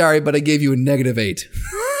 I'm sorry, but I gave you a -8.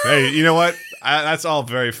 Hey, you know what? That's all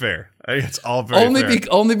very fair. It's all very fair.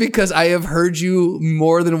 Only because I have heard you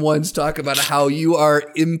more than once talk about how you are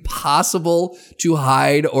impossible to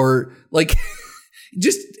hide, or like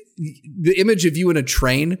just the image of you in a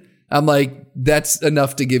train. I'm like, that's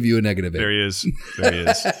enough to give you a -8. There he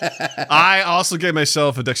is. I also gave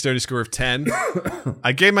myself a dexterity score of 10.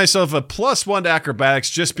 I gave myself a +1 to acrobatics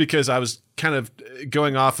just because I was kind of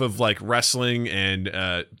going off of like wrestling and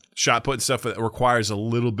shot put and stuff that requires a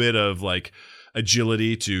little bit of like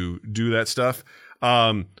agility to do that stuff.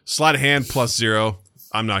 Sleight of hand +0.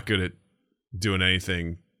 I'm not good at doing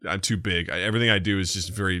anything. I'm too big. Everything I do is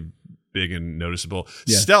just very big and noticeable.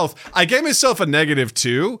 Yeah. Stealth, I gave myself a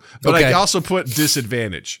 -2, but I also put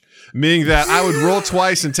disadvantage, meaning that I would roll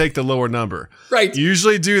twice and take the lower number. Right. You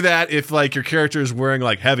usually do that if like your character is wearing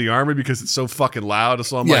like heavy armor because it's so fucking loud.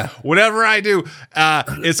 So I'm like, whatever I do,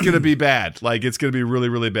 it's going to be bad. Like it's going to be really,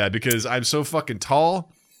 really bad because I'm so fucking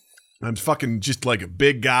tall. I'm fucking just like a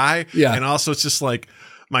big guy. Yeah. And also it's just like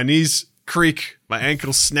my knees creak, my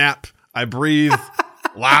ankles snap, I breathe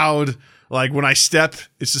loud. Like when I step,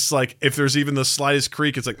 it's just like if there's even the slightest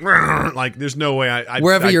creak, it's like there's no way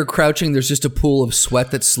Wherever you're crouching, there's just a pool of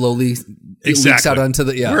sweat that slowly leaks out onto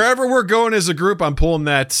the Wherever we're going as a group, I'm pulling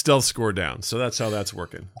that stealth score down. So that's how that's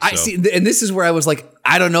working. I see, and this is where I was like,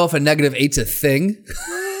 I don't know if a -8's a thing.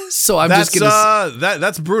 So just gonna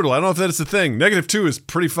that's brutal. I don't know if that's a thing. -2 is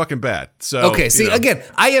pretty fucking bad. So okay, see again,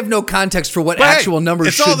 I have no context for what actual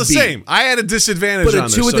numbers should be. It's all the same. I had a disadvantage but on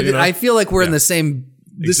this. I feel like we're in the same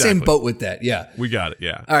boat with that. Yeah, we got it.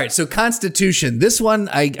 Yeah. All right. So Constitution. This one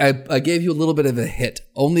I gave you a little bit of a hit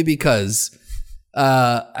only because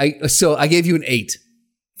I gave you an 8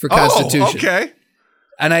 for Constitution. Oh, okay.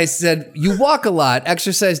 And I said you walk a lot,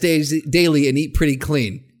 exercise daily, and eat pretty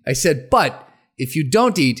clean. I said, but if you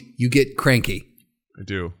don't eat, you get cranky. I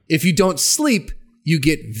do. If you don't sleep, you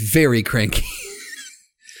get very cranky.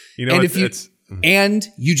 You know, and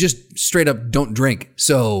you just straight up don't drink.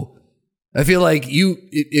 So I feel like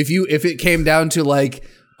if it came down to like,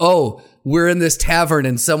 oh, we're in this tavern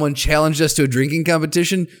and someone challenged us to a drinking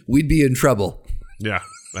competition, we'd be in trouble. Yeah,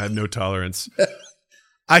 I have no tolerance.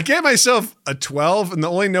 I gave myself a 12, and the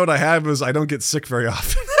only note I had was I don't get sick very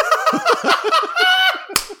often.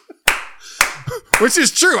 Which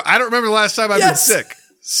is true. I don't remember the last time I've been sick.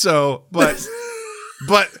 So, but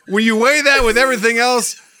when you weigh that with everything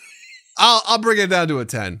else, I'll bring it down to a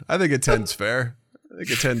 10. I think a 10's fair. I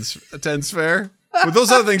think a 10's fair. With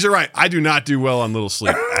those other things, you're right. I do not do well on little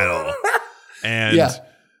sleep at all. And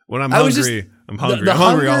when I'm hungry, I'm hungry. I'm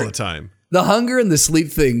hungry all the time. The hunger and the sleep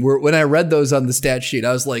thing were, when I read those on the stat sheet,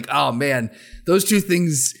 I was like, oh man, those two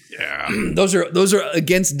things, those are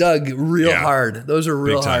against Doug real hard. Those are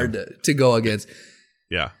real hard to go against.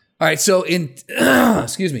 Yeah. All right. So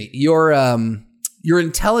excuse me, your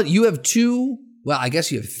intelligence, you have two, well, I guess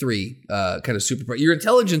you have three kind of superpower. Your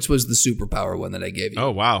intelligence was the superpower one that I gave you.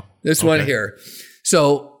 Oh, wow. This one here.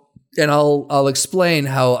 So, and I'll explain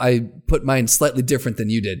how I put mine slightly different than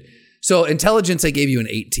you did. So intelligence, I gave you an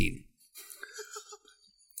 18.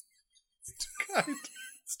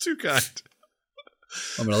 It's too kind.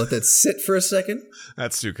 I'm going to let that sit for a second.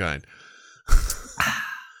 That's too kind.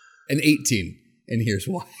 An 18. And here's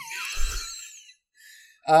why.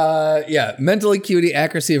 Mental acuity,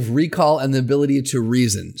 accuracy of recall, and the ability to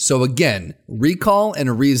reason. So again, recall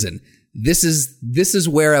and reason. This is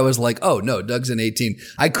where I was like, oh no, Doug's an 18.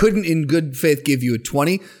 I couldn't in good faith give you a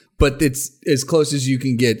 20, but it's as close as you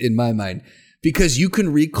can get in my mind. Because you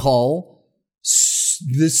can recall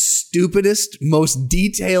the stupidest, most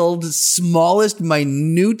detailed, smallest,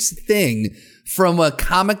 minute thing from a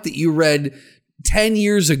comic that you read 10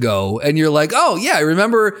 years ago, and you're like, oh yeah, I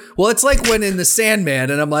remember. Well, it's like when in the Sandman,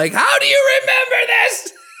 and I'm like, how do you remember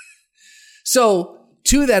this? So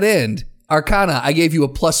to that end, Arcana, I gave you a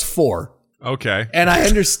 +4. Okay. And I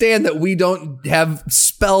understand that we don't have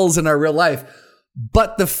spells in our real life,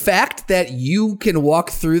 but the fact that you can walk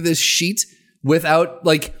through this sheet without,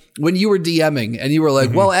 like, when you were DMing and you were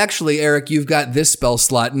like, well, actually, Eric, you've got this spell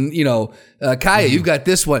slot, and Kaya, you've got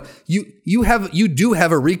this one. You do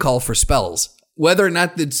have a recall for spells. Whether or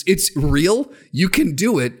not it's real, you can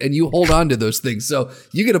do it, and you hold on to those things. So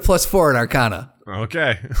you get a +4 in Arcana.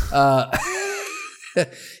 Okay.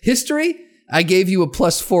 History, I gave you a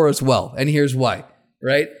 +4 as well, and here's why.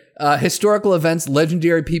 Right? Historical events,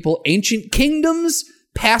 legendary people, ancient kingdoms,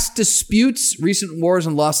 past disputes, recent wars,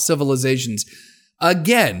 and lost civilizations.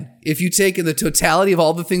 Again, if you take in the totality of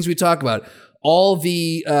all the things we talk about, all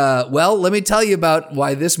the, let me tell you about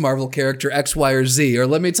why this Marvel character X, Y, or Z, or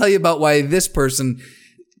let me tell you about why this person,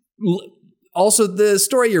 also the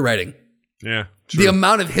story you're writing. Yeah. True. The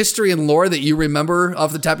amount of history and lore that you remember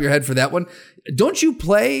off the top of your head for that one. Don't you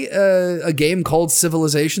play a game called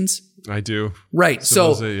Civilizations? I do. Right.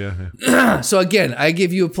 So again, I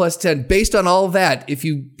give you a +10. Based on all of that, if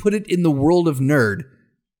you put it in the world of nerd,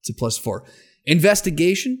 it's a +4.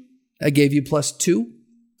 Investigation, I gave you +2.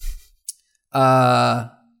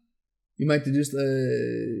 You might deduce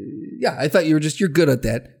I thought you're good at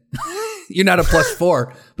that. You're not a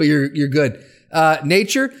 +4, but you're good.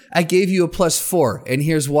 Nature, I gave you a +4, and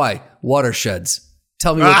here's why. Watersheds.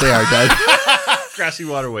 Tell me what they are, Doug. Grassy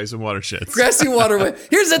waterways and watersheds. Grassy waterway.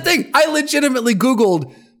 Here's the thing. I legitimately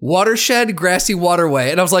Googled watershed, grassy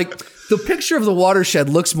waterway, and I was like, the picture of the watershed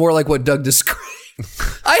looks more like what Doug described.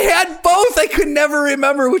 I had both. I could never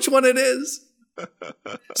remember which one it is.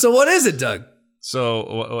 So what is it, Doug?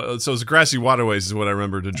 So it's grassy waterways is what I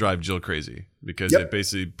remember to drive Jill crazy, because it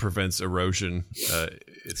basically prevents erosion.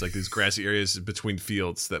 It's like these grassy areas between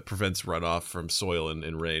fields that prevents runoff from soil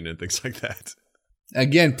and rain and things like that.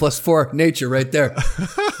 Again, +4 nature right there.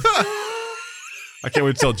 I can't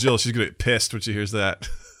wait to tell Jill. She's going to get pissed when she hears that.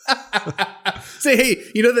 Say, hey,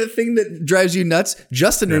 you know that thing that drives you nuts?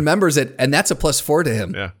 Justin remembers it, and that's a +4 to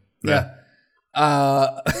him. Yeah.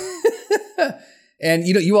 And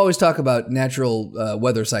you always talk about natural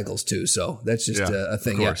weather cycles too, so that's just a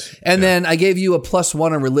thing. Yeah. And then I gave you a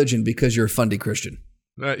 +1 on religion because you're a fundy Christian.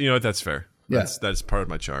 You know what? That's fair. Yeah. That's part of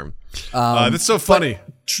my charm. That's so funny.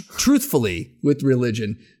 Truthfully, with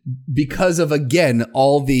religion, because of, again,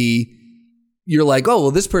 all the, you're like, oh,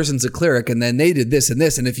 well, this person's a cleric, and then they did this and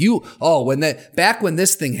this, and if you, back when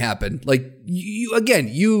this thing happened, like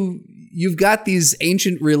you've got these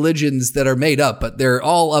ancient religions that are made up, but they're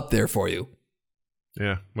all up there for you.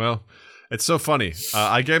 Yeah, well, it's so funny.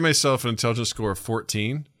 I gave myself an intelligence score of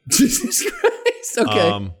 14. Jesus Christ.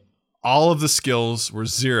 Okay. All of the skills were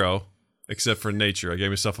 0 except for nature. I gave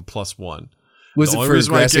myself a +1. The only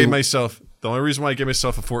reason why I gave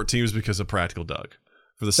myself a 14 was because of Practical Doug,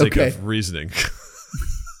 for the sake of reasoning.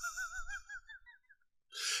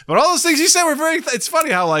 But all those things you said were very. It's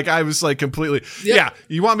funny how like I was like completely. Yeah.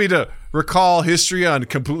 You want me to recall history on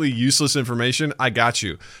completely useless information? I got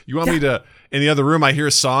you. You want me to in the other room? I hear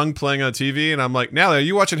a song playing on TV, and I'm like, now are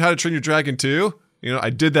you watching How to Train Your Dragon 2? You know,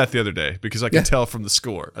 I did that the other day because I could tell from the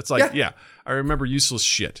score. It's like, I remember useless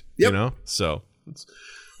shit. You know, so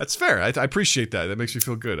that's fair. I appreciate that. That makes me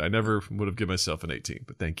feel good. I never would have given myself an 18,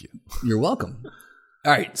 but thank you. You're welcome.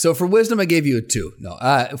 All right. So for wisdom, I gave you a 2. No,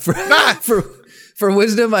 for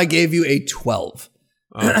wisdom, I gave you a 12.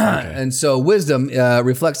 Oh, okay. And so wisdom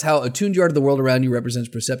reflects how attuned you are to the world around you, represents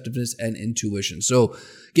perceptiveness and intuition. So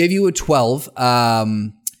gave you a 12.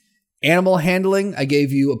 Animal handling, I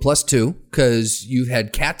gave you a +2 because you've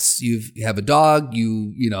had cats, you have a dog,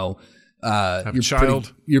 you're a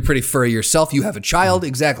child. You're pretty furry yourself. You have a child,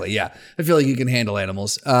 exactly. Yeah, I feel like you can handle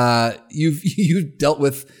animals. You've dealt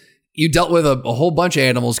with a whole bunch of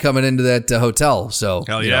animals coming into that hotel. So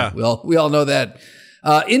hell yeah, we all know that.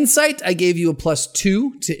 Insight, I gave you a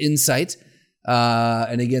 +2 to insight.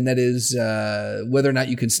 And again, that is whether or not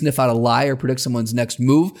you can sniff out a lie or predict someone's next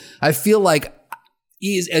move. I feel like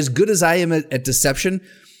as good as I am at deception,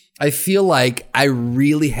 I feel like I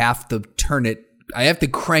really have to I have to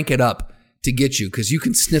crank it up to get you because you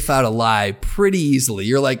can sniff out a lie pretty easily.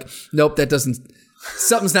 You're like, nope,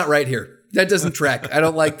 something's not right here. That doesn't track. I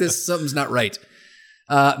don't like this. Something's not right.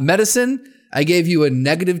 Medicine, I gave you a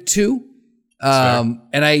 -2.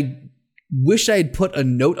 And I wish I had put a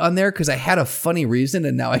note on there because I had a funny reason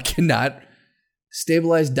and now I cannot.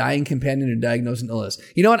 Stabilize dying companion or diagnose an illness.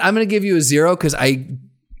 You know what? I'm going to give you a 0 because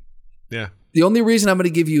the only reason I'm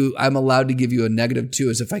allowed to give you a -2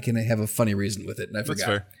 is if I can have a funny reason with it. And I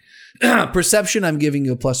forgot. That's fair. Perception, I'm giving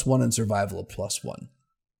you a +1 and survival a +1.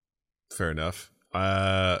 Fair enough.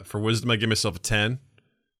 For wisdom, I give myself a 10.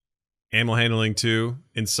 Animal handling 2.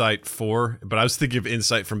 Insight 4. But I was thinking of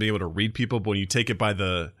insight from being able to read people. But when you take it by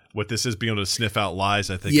what this is, being able to sniff out lies,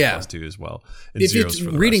 I think a +2 as well. And if zeros you're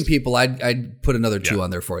for the reading rest. people, I'd put another 2 on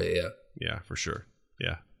there for you. Yeah. Yeah, for sure.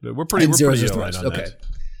 Yeah, we're pretty And zeros aligned is the rest. on Okay. that.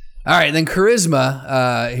 All right, then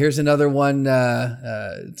charisma. Here's another one.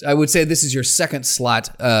 I would say this is your second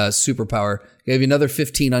slot superpower. I gave you another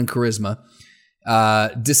 15 on charisma.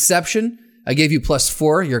 Deception. I gave you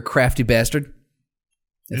 +4. You're a crafty bastard.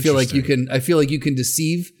 I feel like you can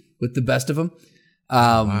deceive with the best of them.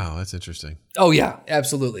 Wow, that's interesting. Oh yeah,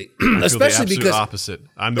 absolutely. Especially the because opposite.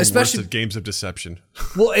 I'm the worst at games of deception.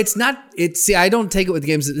 Well, I don't take it with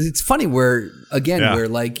games. It's funny where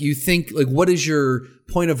like you think like, what is your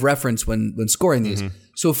point of reference when scoring these? Mm-hmm.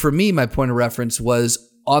 So for me, my point of reference was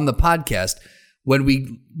on the podcast when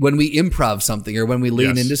we improv something or when we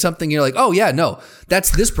lean into something. You're like, oh yeah, no,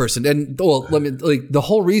 that's this person, and the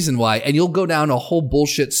whole reason why, and you'll go down a whole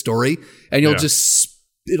bullshit story, and you'll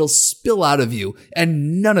it'll spill out of you,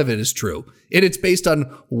 and none of it is true. It's based on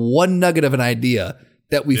one nugget of an idea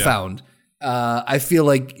that we found. I feel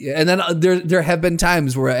like, and then there have been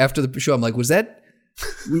times where after the show, I'm like, was that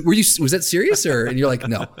serious? And you're like,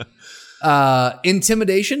 no.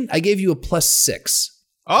 Intimidation, I gave you a +6.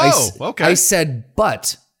 Oh, okay. I said,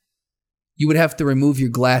 but you would have to remove your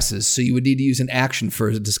glasses, so you would need to use an action for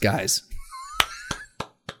a disguise.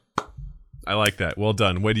 I like that. Well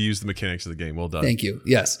done. Way to use the mechanics of the game. Well done. Thank you.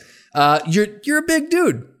 Yes. You're a big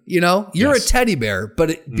dude. You're a teddy bear,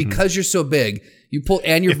 but because you're so big, you pull,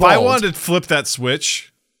 and you're bald. If I wanted to flip that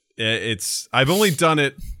switch, I've only done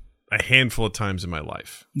it a handful of times in my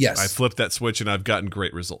life. Yes. I flipped that switch and I've gotten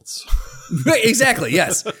great results. Right, exactly.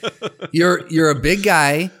 Yes. You're a big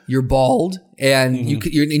guy, you're bald, and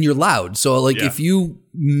you're loud. So if you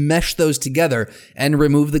mesh those together and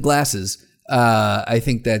remove the glasses, I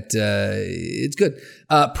think that it's good.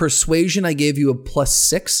 Persuasion, I gave you a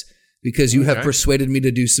 +6 because you have persuaded me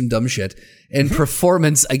to do some dumb shit. And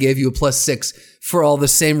performance, I gave you a +6 for all the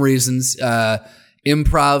same reasons.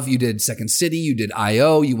 Improv, you did Second City, you did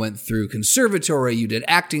IO, you went through conservatory, you did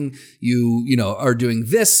acting, you are doing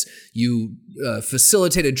this, you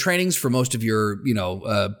facilitated trainings for most of your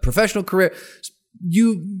professional career.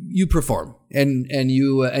 You perform and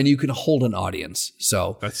you can hold an audience.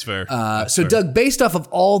 So that's fair. So Doug, based off of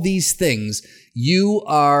all these things, you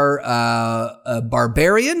are a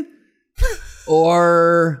barbarian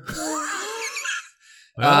or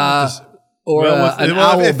an owl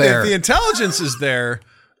bear. If the intelligence is there,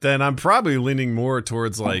 then I'm probably leaning more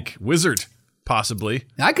towards like wizard, possibly.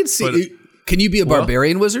 I could see. Can you be a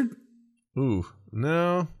barbarian wizard? Ooh,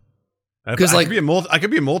 no. Because I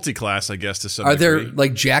could be a multi-class, I guess. To some degree. There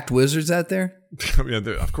like jacked wizards out there? I mean,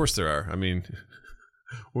 of course there are. I mean,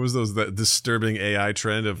 what was that disturbing AI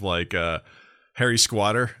trend of like Harry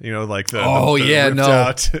Squatter? Like the no,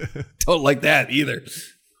 out. don't like that either.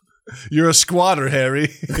 You're a squatter, Harry.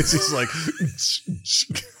 It's just like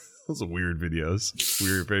those are weird videos.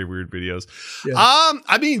 Very weird videos. Yeah.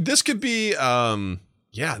 I mean, this could be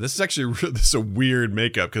this is actually this is a weird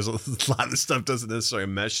makeup because a lot of this stuff doesn't necessarily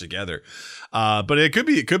mesh together. But it could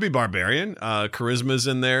be Barbarian. Charisma's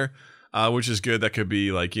in there, which is good. That could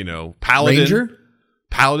be like, Paladin. Ranger?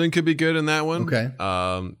 Paladin could be good in that one. Okay.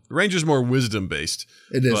 Ranger's more wisdom based.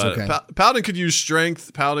 It is, but okay. Paladin could use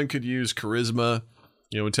strength. Paladin could use charisma.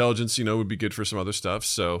 Intelligence, would be good for some other stuff.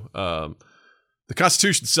 So the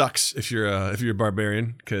Constitution sucks if you're a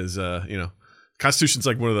barbarian because Constitution's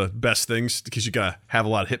like one of the best things because you gotta have a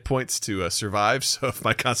lot of hit points to survive. So if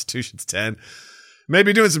my Constitution's 10,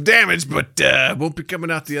 maybe doing some damage, but won't be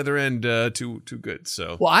coming out the other end too good.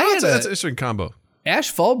 So that's an interesting combo.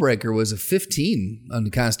 Ash Fallbreaker was a 15 on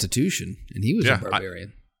the Constitution, and he was a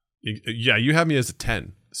barbarian. You have me as a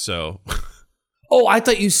 10. So. Oh, I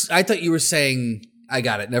thought you were saying. I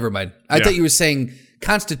got it. Never mind. I thought you were saying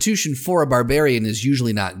Constitution for a barbarian is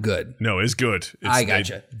usually not good. No, it's good. I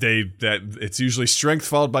gotcha. It's usually strength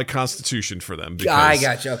followed by Constitution for them. I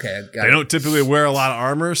gotcha. Okay, they don't typically wear a lot of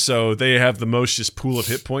armor, so they have the most just pool of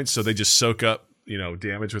hit points. So they just soak up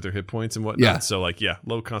damage with their hit points and whatnot. Yeah. So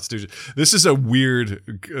low Constitution. This is a weird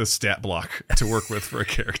stat block to work with for a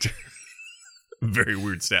character. Very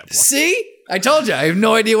weird stat block. See, I told you. I have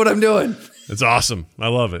no idea what I'm doing. It's awesome. I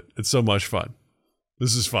love it. It's so much fun.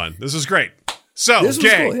 This is fun. This is great. So, this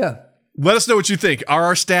was cool, yeah. Let us know what you think. Are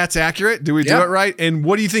our stats accurate? Do we do it right? And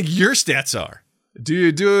what do you think your stats are? Do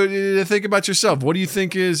you think about yourself? What do you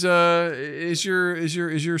think is your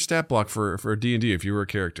stat block for D&D if you were a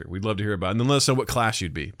character? We'd love to hear about it. And then let us know what class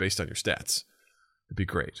you'd be based on your stats. It'd be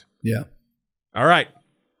great. Yeah. All right.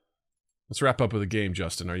 Let's wrap up with a game,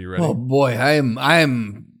 Justin. Are you ready? Oh boy,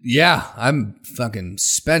 I'm fucking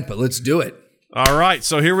spent, but let's do it. All right,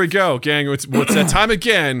 so here we go, gang. It's that time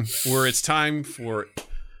again where it's time for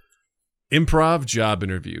improv job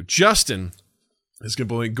interview. Justin is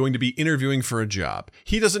going to be interviewing for a job.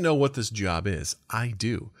 He doesn't know what this job is. I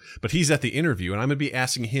do. But he's at the interview, and I'm going to be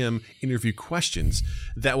asking him interview questions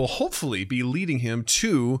that will hopefully be leading him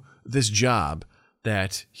to this job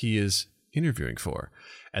that he is interviewing for.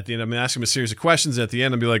 At the end, I'm going to ask him a series of questions. And at the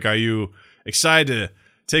end, I'll be like, are you excited to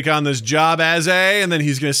take on this job as a, and then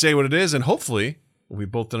he's going to say what it is, and hopefully, when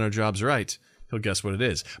we've both done our jobs right, he'll guess what it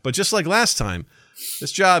is. But just like last time,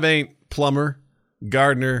 this job ain't plumber,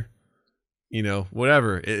 gardener,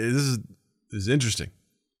 whatever. This is interesting.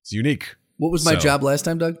 It's unique. What was my job last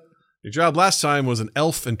time, Doug? Your job last time was an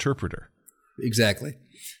elf interpreter. Exactly.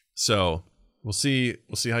 So we'll see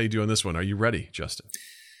how you do on this one. Are you ready, Justin?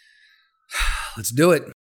 Let's do it.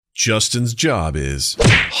 Justin's job is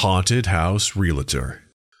haunted house realtor.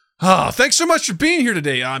 Oh, thanks so much for being here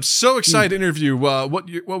today. I'm so excited to interview. What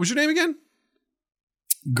was your name again?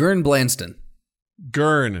 Gurn Blanston.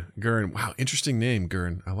 Gurn. Wow, interesting name,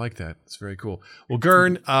 Gurn. I like that. It's very cool. Well,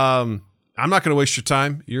 Gurn, I'm not going to waste your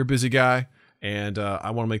time. You're a busy guy, and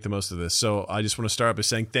I want to make the most of this. So I just want to start by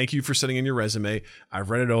saying thank you for sending in your resume.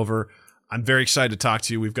 I've read it over. I'm very excited to talk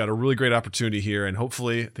to you. We've got a really great opportunity here, and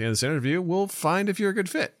hopefully at the end of this interview, we'll find if you're a good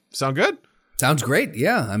fit. Sound good? Sounds great.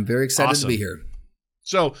 Yeah, I'm very excited to be here.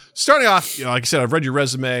 So starting off, like I said, I've read your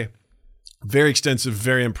resume. Very extensive,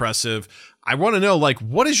 very impressive. I want to know,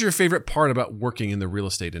 what is your favorite part about working in the real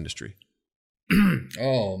estate industry?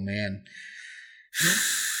 Oh, man.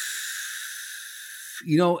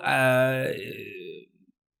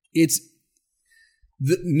 It's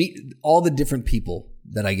all the different people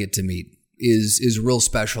that I get to meet is real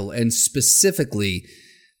special, and specifically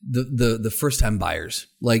the first time buyers.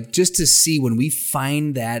 Just to see when we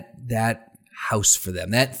find that house for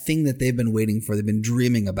them, that thing that they've been waiting for, they've been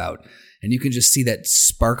dreaming about, and you can just see that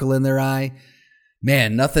sparkle in their eye.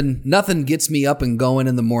 Man, nothing gets me up and going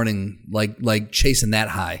in the morning like chasing that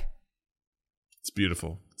high. It's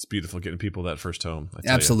beautiful. It's beautiful getting people that first home.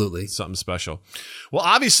 Absolutely. It's something special. Well,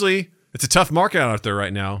 obviously, it's a tough market out there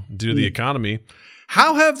right now due to the economy.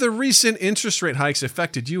 How have the recent interest rate hikes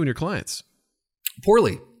affected you and your clients?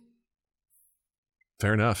 Poorly.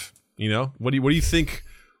 Fair enough. What do you think?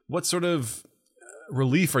 What sort of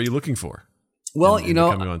relief are you looking for? Well, in the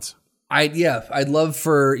coming months? I'd love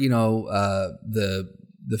for the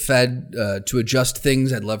Fed to adjust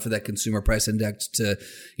things. I'd love for that consumer price index to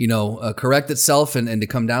correct itself and to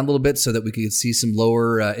come down a little bit so that we could see some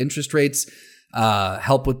lower interest rates.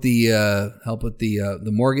 Help with the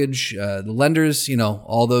mortgage, the lenders.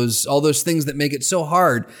 All those things that make it so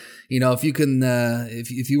hard. If you can,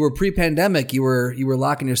 if you were pre-pandemic, you were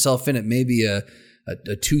locking yourself in at maybe a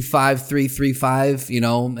a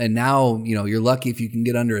 2.5335, and now, you're lucky if you can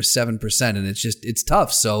get under a 7%, and it's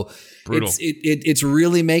tough. So Brutal. it's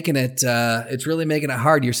really making it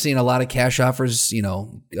hard. You're seeing a lot of cash offers,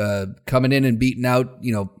 coming in and beating out,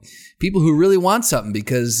 people who really want something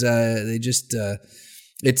because they just,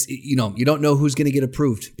 you don't know who's going to get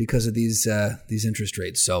approved because of these interest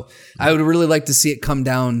rates. So I would really like to see it come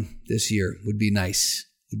down this year. Would be nice.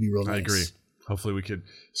 Would be real nice. I agree. Hopefully we could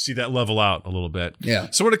see that level out a little bit. Yeah.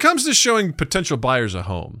 So when it comes to showing potential buyers a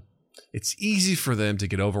home, it's easy for them to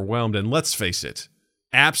get overwhelmed and, let's face it,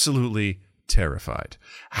 absolutely terrified.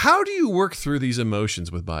 How do you work through these emotions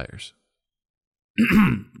with buyers?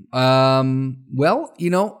 Well,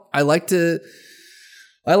 I like to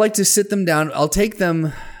sit them down. I'll take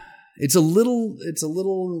them. It's a little,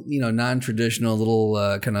 non-traditional, a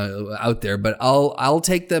little kind of out there, but I'll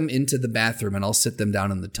take them into the bathroom and I'll sit them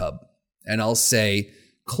down in the tub and I'll say,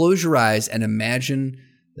 close your eyes and imagine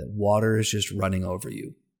that water is just running over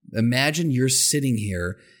you. Imagine you're sitting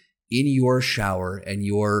here in your shower and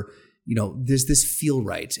there's this feel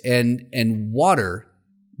right. And water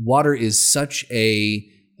is such a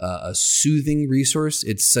soothing resource.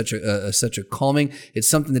 It's such a calming. It's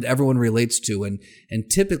something that everyone relates to, and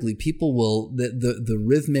typically people will the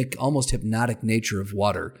rhythmic, almost hypnotic nature of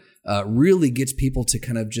water really gets people to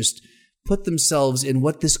kind of just put themselves in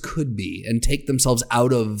what this could be and take themselves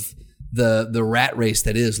out of the rat race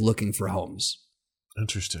that is looking for homes.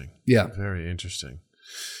 Interesting. Yeah, very interesting.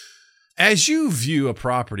 As you view a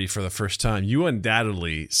property for the first time, you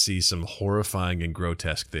undoubtedly see some horrifying and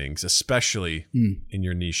grotesque things, especially in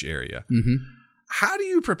your niche area. Mm-hmm. How do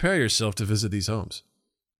you prepare yourself to visit these homes?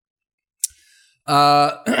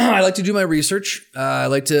 I like to do my research. I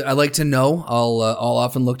like to know. I'll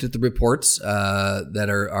often look at the reports that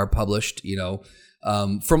are published.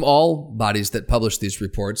 From all bodies that publish these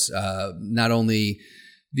reports. Not only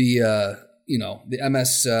the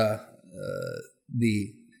MS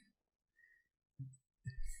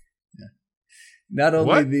Not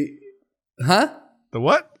only what? The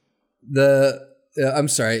what? I'm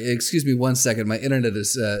sorry. Excuse me 1 second. My internet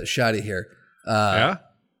is shoddy here. Yeah?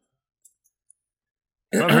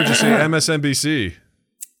 I heard you say MSNBC.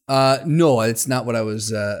 No, it's not what I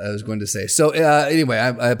was going to say. So anyway,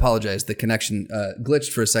 I apologize. The connection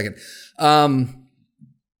glitched for a second. I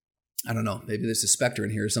don't know. Maybe there's a Spectre in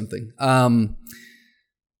here or something.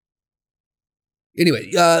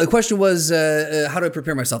 Anyway, the question was, how do I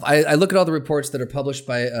prepare myself? I look at all the reports that are published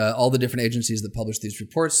by all the different agencies that publish these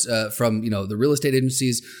reports, from the real estate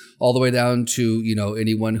agencies all the way down to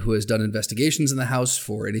anyone who has done investigations in the house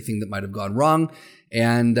for anything that might have gone wrong.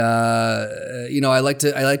 And I like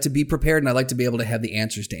to be prepared, and I like to be able to have the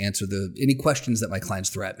answers to answer any questions that my clients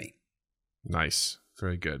throw at me. Nice,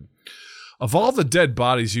 very good. Of all the dead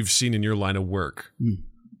bodies you've seen in your line of work,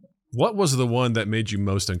 what was the one that made you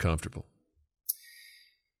most uncomfortable?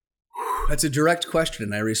 That's a direct question,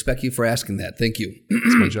 and I respect you for asking that. Thank you.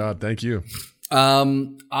 It's my job. Thank you.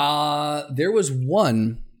 There was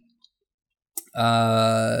one.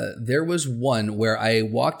 There was one where I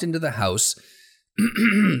walked into the house,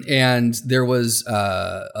 and there was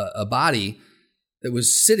a body that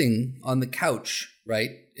was sitting on the couch,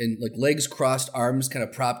 right, and like legs crossed, arms kind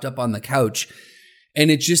of propped up on the couch, and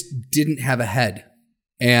it just didn't have a head.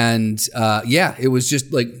 And it was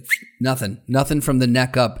just like nothing from the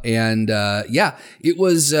neck up. And it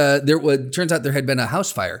was turns out there had been a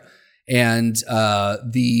house fire, and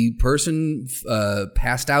the person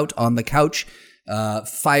passed out on the couch.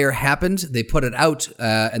 Fire happened. They put it out,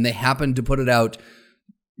 and they happened to put it out,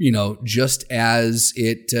 just as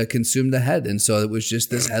it consumed the head. And so it was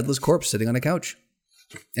just this headless corpse sitting on a couch.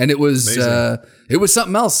 And it was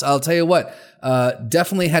something else. I'll tell you what.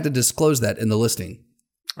 Definitely had to disclose that in the listing.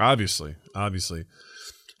 Obviously.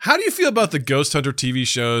 How do you feel about the ghost hunter TV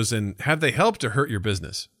shows, and have they helped or hurt your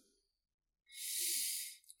business?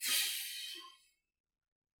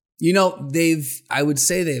 I would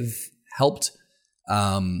say they've helped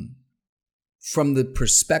from the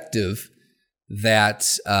perspective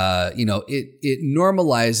that, it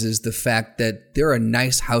normalizes the fact that there are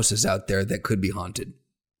nice houses out there that could be haunted.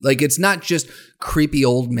 Like, it's not just creepy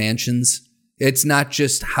old mansions. It's not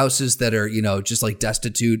just houses that are, just like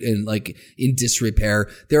destitute and like in disrepair.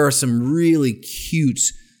 There are some really cute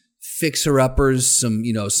fixer-uppers, some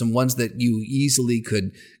ones that you easily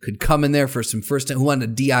could come in there for some first time, who want to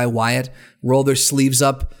DIY it, roll their sleeves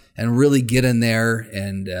up and really get in there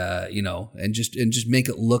and, and just make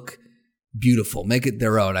it look beautiful, make it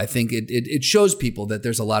their own. I think it shows people that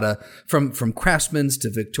there's a lot of, from craftsmen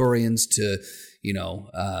to Victorians to,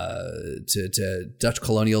 to Dutch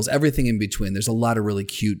colonials, everything in between. There's a lot of really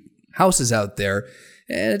cute houses out there.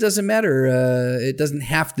 And it doesn't matter. It doesn't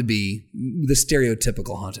have to be the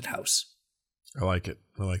stereotypical haunted house. I like it.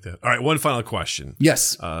 I like that. All right, one final question.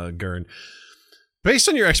 Yes. Gurn. Based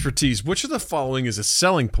on your expertise, which of the following is a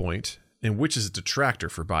selling point and which is a detractor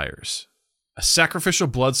for buyers? A sacrificial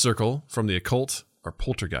blood circle from the occult or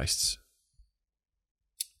poltergeists?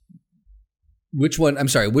 Which one? I'm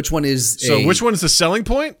sorry. Which one is which one is the selling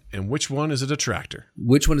point and which one is a detractor?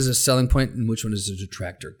 Which one is a selling point and which one is a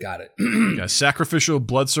detractor? Got it. A sacrificial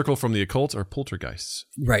blood circle from the occult or poltergeists?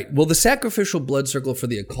 Right. Well, the sacrificial blood circle for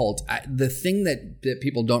the occult, the thing that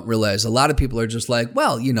people don't realize, a lot of people are just like,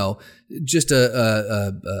 well, just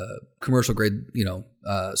a commercial grade,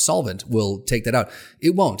 solvent will take that out.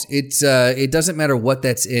 It won't. It doesn't matter what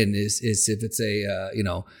that's in. Is if it's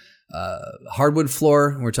a hardwood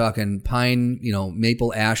floor, we're talking pine,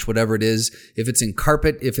 maple, ash, whatever it is. If it's in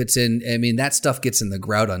carpet, if it's that stuff gets in the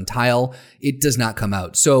grout on tile, it does not come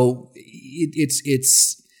out. So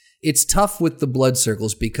it's tough with the blood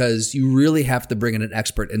circles because you really have to bring in an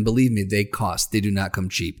expert, and believe me, they cost. They do not come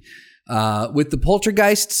cheap. With the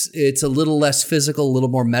poltergeists, it's a little less physical, a little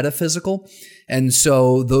more metaphysical. And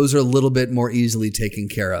so those are a little bit more easily taken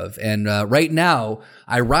care of. And right now,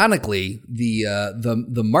 ironically,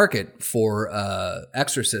 the market for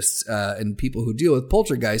exorcists and people who deal with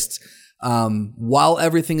poltergeists, while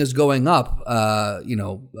everything is going up,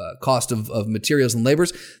 cost of materials and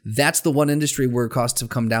labors, that's the one industry where costs have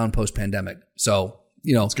come down post-pandemic. So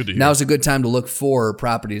it's good to hear. Now's a good time to look for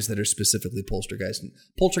properties that are specifically poltergeist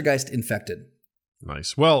infected.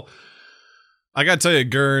 Nice. Well, I got to tell you,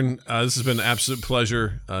 Gurn, this has been an absolute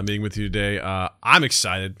pleasure meeting with you today. I'm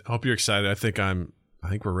excited. I hope you're excited. I think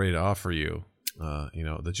we're ready to offer you,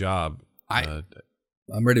 the job. I'm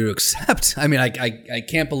ready to accept. I mean, I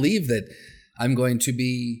can't believe that I'm going to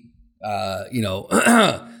be,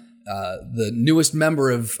 the newest member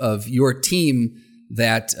of your team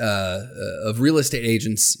that of real estate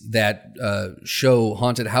agents that show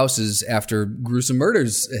haunted houses after gruesome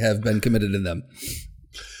murders have been committed in them.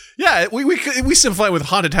 Yeah, we simplify it with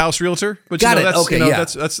haunted house realtor, but that's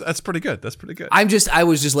pretty good. That's pretty good. I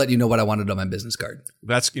was just letting you know what I wanted on my business card.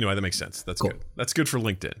 That makes sense. That's cool. Good. That's good for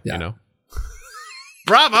LinkedIn. Yeah.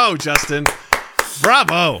 Bravo, Justin.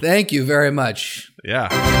 Bravo. Thank you very much. Yeah.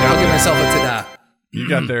 I'll give myself a ta-da. You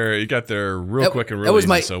got there real quick and real That was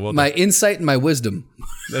easy. my insight and my wisdom.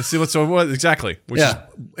 Let's see what exactly. Which is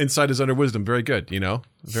insight is under wisdom. Very good.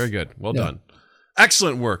 Very good. Well done.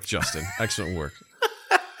 Excellent work, Justin. Excellent work.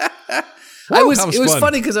 It was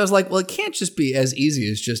funny because I was like, well, it can't just be as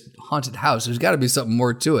easy as just haunted house. There's got to be something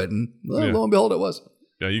more to it. And lo and behold, it was.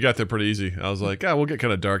 Yeah, you got there pretty easy. I was like, we'll get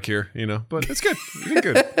kind of dark here, but it's good. You did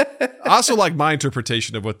good. I also like my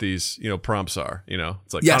interpretation of what these, prompts are.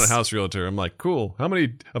 It's like haunted house realtor. I'm like, cool. How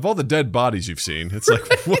many of all the dead bodies you've seen? It's like,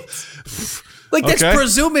 like that's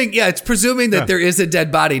presuming. Yeah, it's presuming that there is a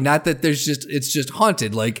dead body, not that it's just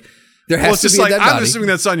haunted. Like there has to be a dead body. I'm assuming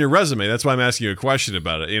that's on your resume. That's why I'm asking you a question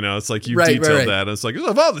about it. It's like you detailed that. And it's like,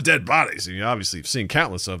 of all the dead bodies, and obviously you've seen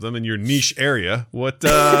countless of them in your niche area. Which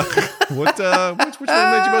one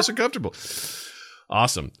made you most uncomfortable?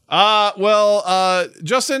 Awesome.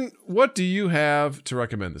 Justin, what do you have to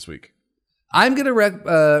recommend this week? I'm going to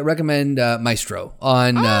recommend Maestro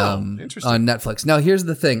on Netflix. Now, here's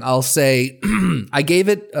the thing. I'll say I gave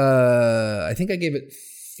it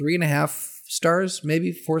 3.5 stars,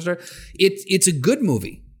 maybe 4 stars. It's a good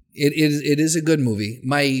movie. It is a good movie.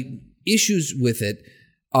 My issues with it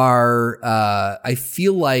are I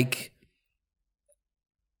feel like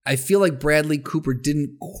Bradley Cooper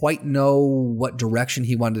didn't quite know what direction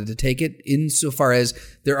he wanted to take it, insofar as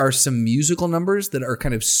there are some musical numbers that are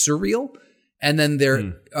kind of surreal, and then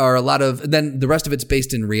there are a lot of, then the rest of it's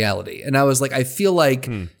based in reality. And I was like, I feel like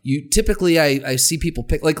you typically I see people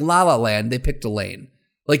pick, like La La Land, they picked a lane.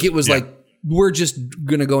 Like it was like, we're just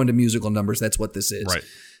going to go into musical numbers. That's what this is. Right.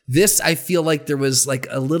 This, I feel like there was like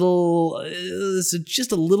a little,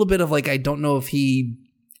 just a little bit of like, I don't know if he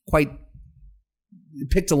quite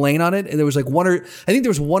picked a lane on it. And there was like one or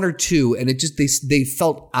two, and it just, they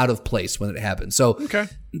felt out of place when it happened. So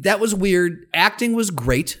that was weird. Acting was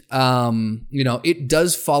great. It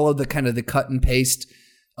does follow the kind of the cut and paste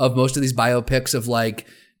of most of these biopics of like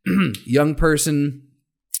young person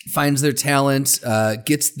finds their talent,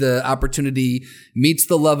 gets the opportunity, meets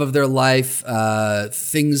the love of their life,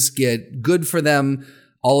 things get good for them.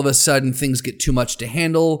 All of a sudden, things get too much to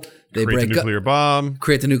handle. They create the nuclear bomb.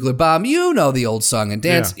 Create the nuclear bomb. You know the old song and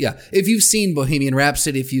dance. Yeah. If you've seen Bohemian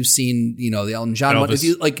Rhapsody, if you've seen, the Elton John one, if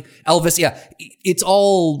you like Elvis, it's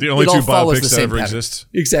all the only two biopics that ever exist.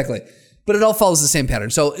 Exactly. But it all follows the same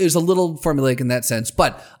pattern. So it was a little formulaic in that sense.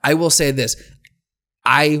 But I will say this.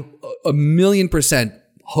 I 1,000,000%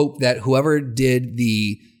 hope that whoever did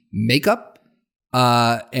the makeup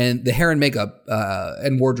and the hair and makeup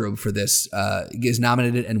and wardrobe for this is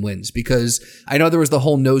nominated and wins, because I know there was the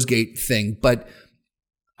whole Nosegate thing, but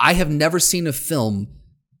I have never seen a film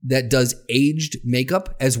that does aged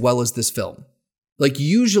makeup as well as this film. Like,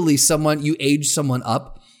 usually you age someone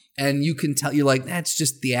up and you can tell, you're like, that's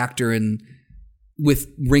just the actor and with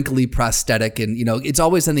wrinkly prosthetic, and it's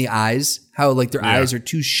always in the eyes, how like their eyes are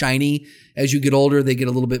too shiny. As you get older, they get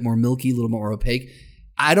a little bit more milky, a little more opaque.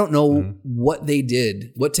 I don't know what they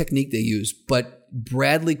did, what technique they used, but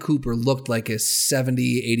Bradley Cooper looked like a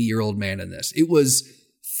 70, 80-year-old man in this. It was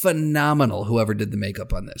phenomenal, whoever did the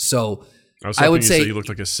makeup on this. So I would say you looked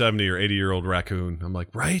like a 70 or 80-year-old raccoon. I'm like,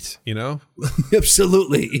 right?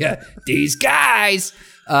 Absolutely. Yeah. These guys,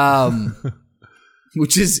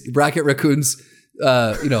 which is Rocket Raccoon's,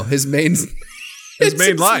 his main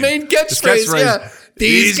line, main catchphrase. Yeah.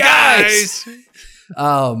 These guys.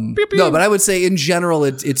 No, but I would say in general,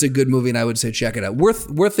 it's a good movie, and I would say check it out. Worth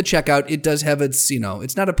the checkout. It does have its,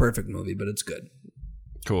 it's not a perfect movie, but it's good.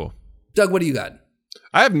 Cool. Doug, what do you got?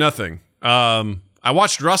 I have nothing. I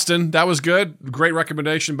watched Rustin. That was good. Great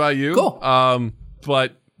recommendation by you. Cool.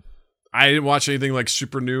 But I didn't watch anything like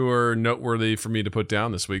super new or noteworthy for me to put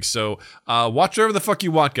down this week. So watch whatever the fuck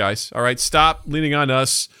you want, guys. All right? Stop leaning on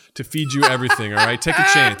us to feed you everything. All right? Take a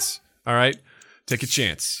chance. All right? Take a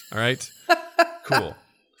chance. All right? Cool.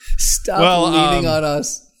 Stop leaning on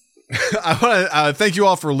us. I want to thank you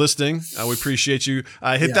all for listening. We appreciate you.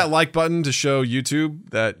 Hit that like button to show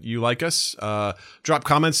YouTube that you like us. Drop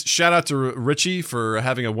comments. Shout out to Richie for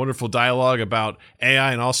having a wonderful dialogue about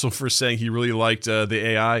AI, and also for saying he really liked the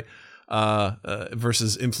AI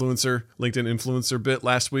versus influencer, LinkedIn influencer bit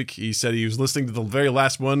last week. He said he was listening to the very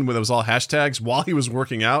last one where it was all hashtags while he was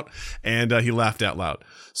working out, and he laughed out loud.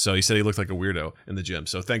 So he said he looked like a weirdo in the gym.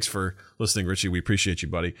 So thanks for listening, Richie. We appreciate you,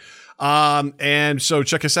 buddy. And so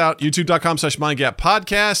check us out,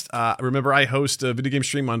 youtube.com/MindGapPodcast. Remember, I host a video game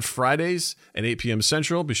stream on Fridays at 8 p.m.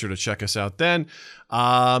 Central. Be sure to check us out then.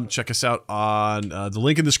 Check us out on the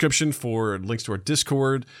link in the description for links to our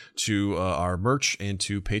Discord, to our merch, and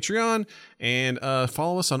to Patreon. And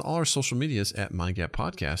follow us on all our social medias at MindGap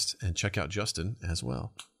Podcast, and check out Justin as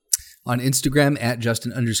well. On Instagram at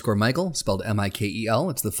Justin_Michael, spelled Mikel.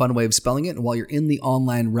 It's the fun way of spelling it. And while you're in the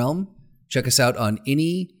online realm, check us out on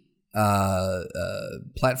any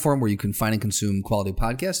platform where you can find and consume quality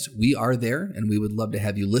podcasts. We are there, and we would love to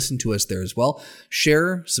have you listen to us there as well.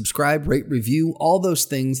 Share, subscribe, rate, review, all those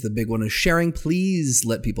things. The big one is sharing. Please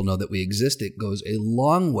let people know that we exist. It goes a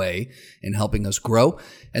long way in helping us grow.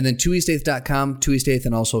 And then 2east8th.com, 2east8th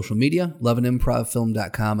on all social media,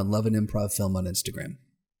 loveanimprovfilm.com, and loveanimprovfilm on Instagram.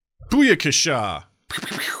 Booyakasha.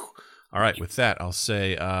 All right, with that, I'll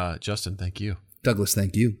say, Justin, thank you. Douglas,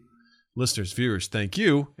 thank you. Listeners, viewers, thank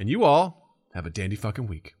you. And you all have a dandy fucking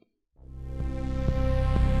week.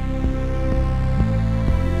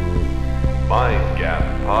 Mind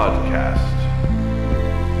Gap Podcast.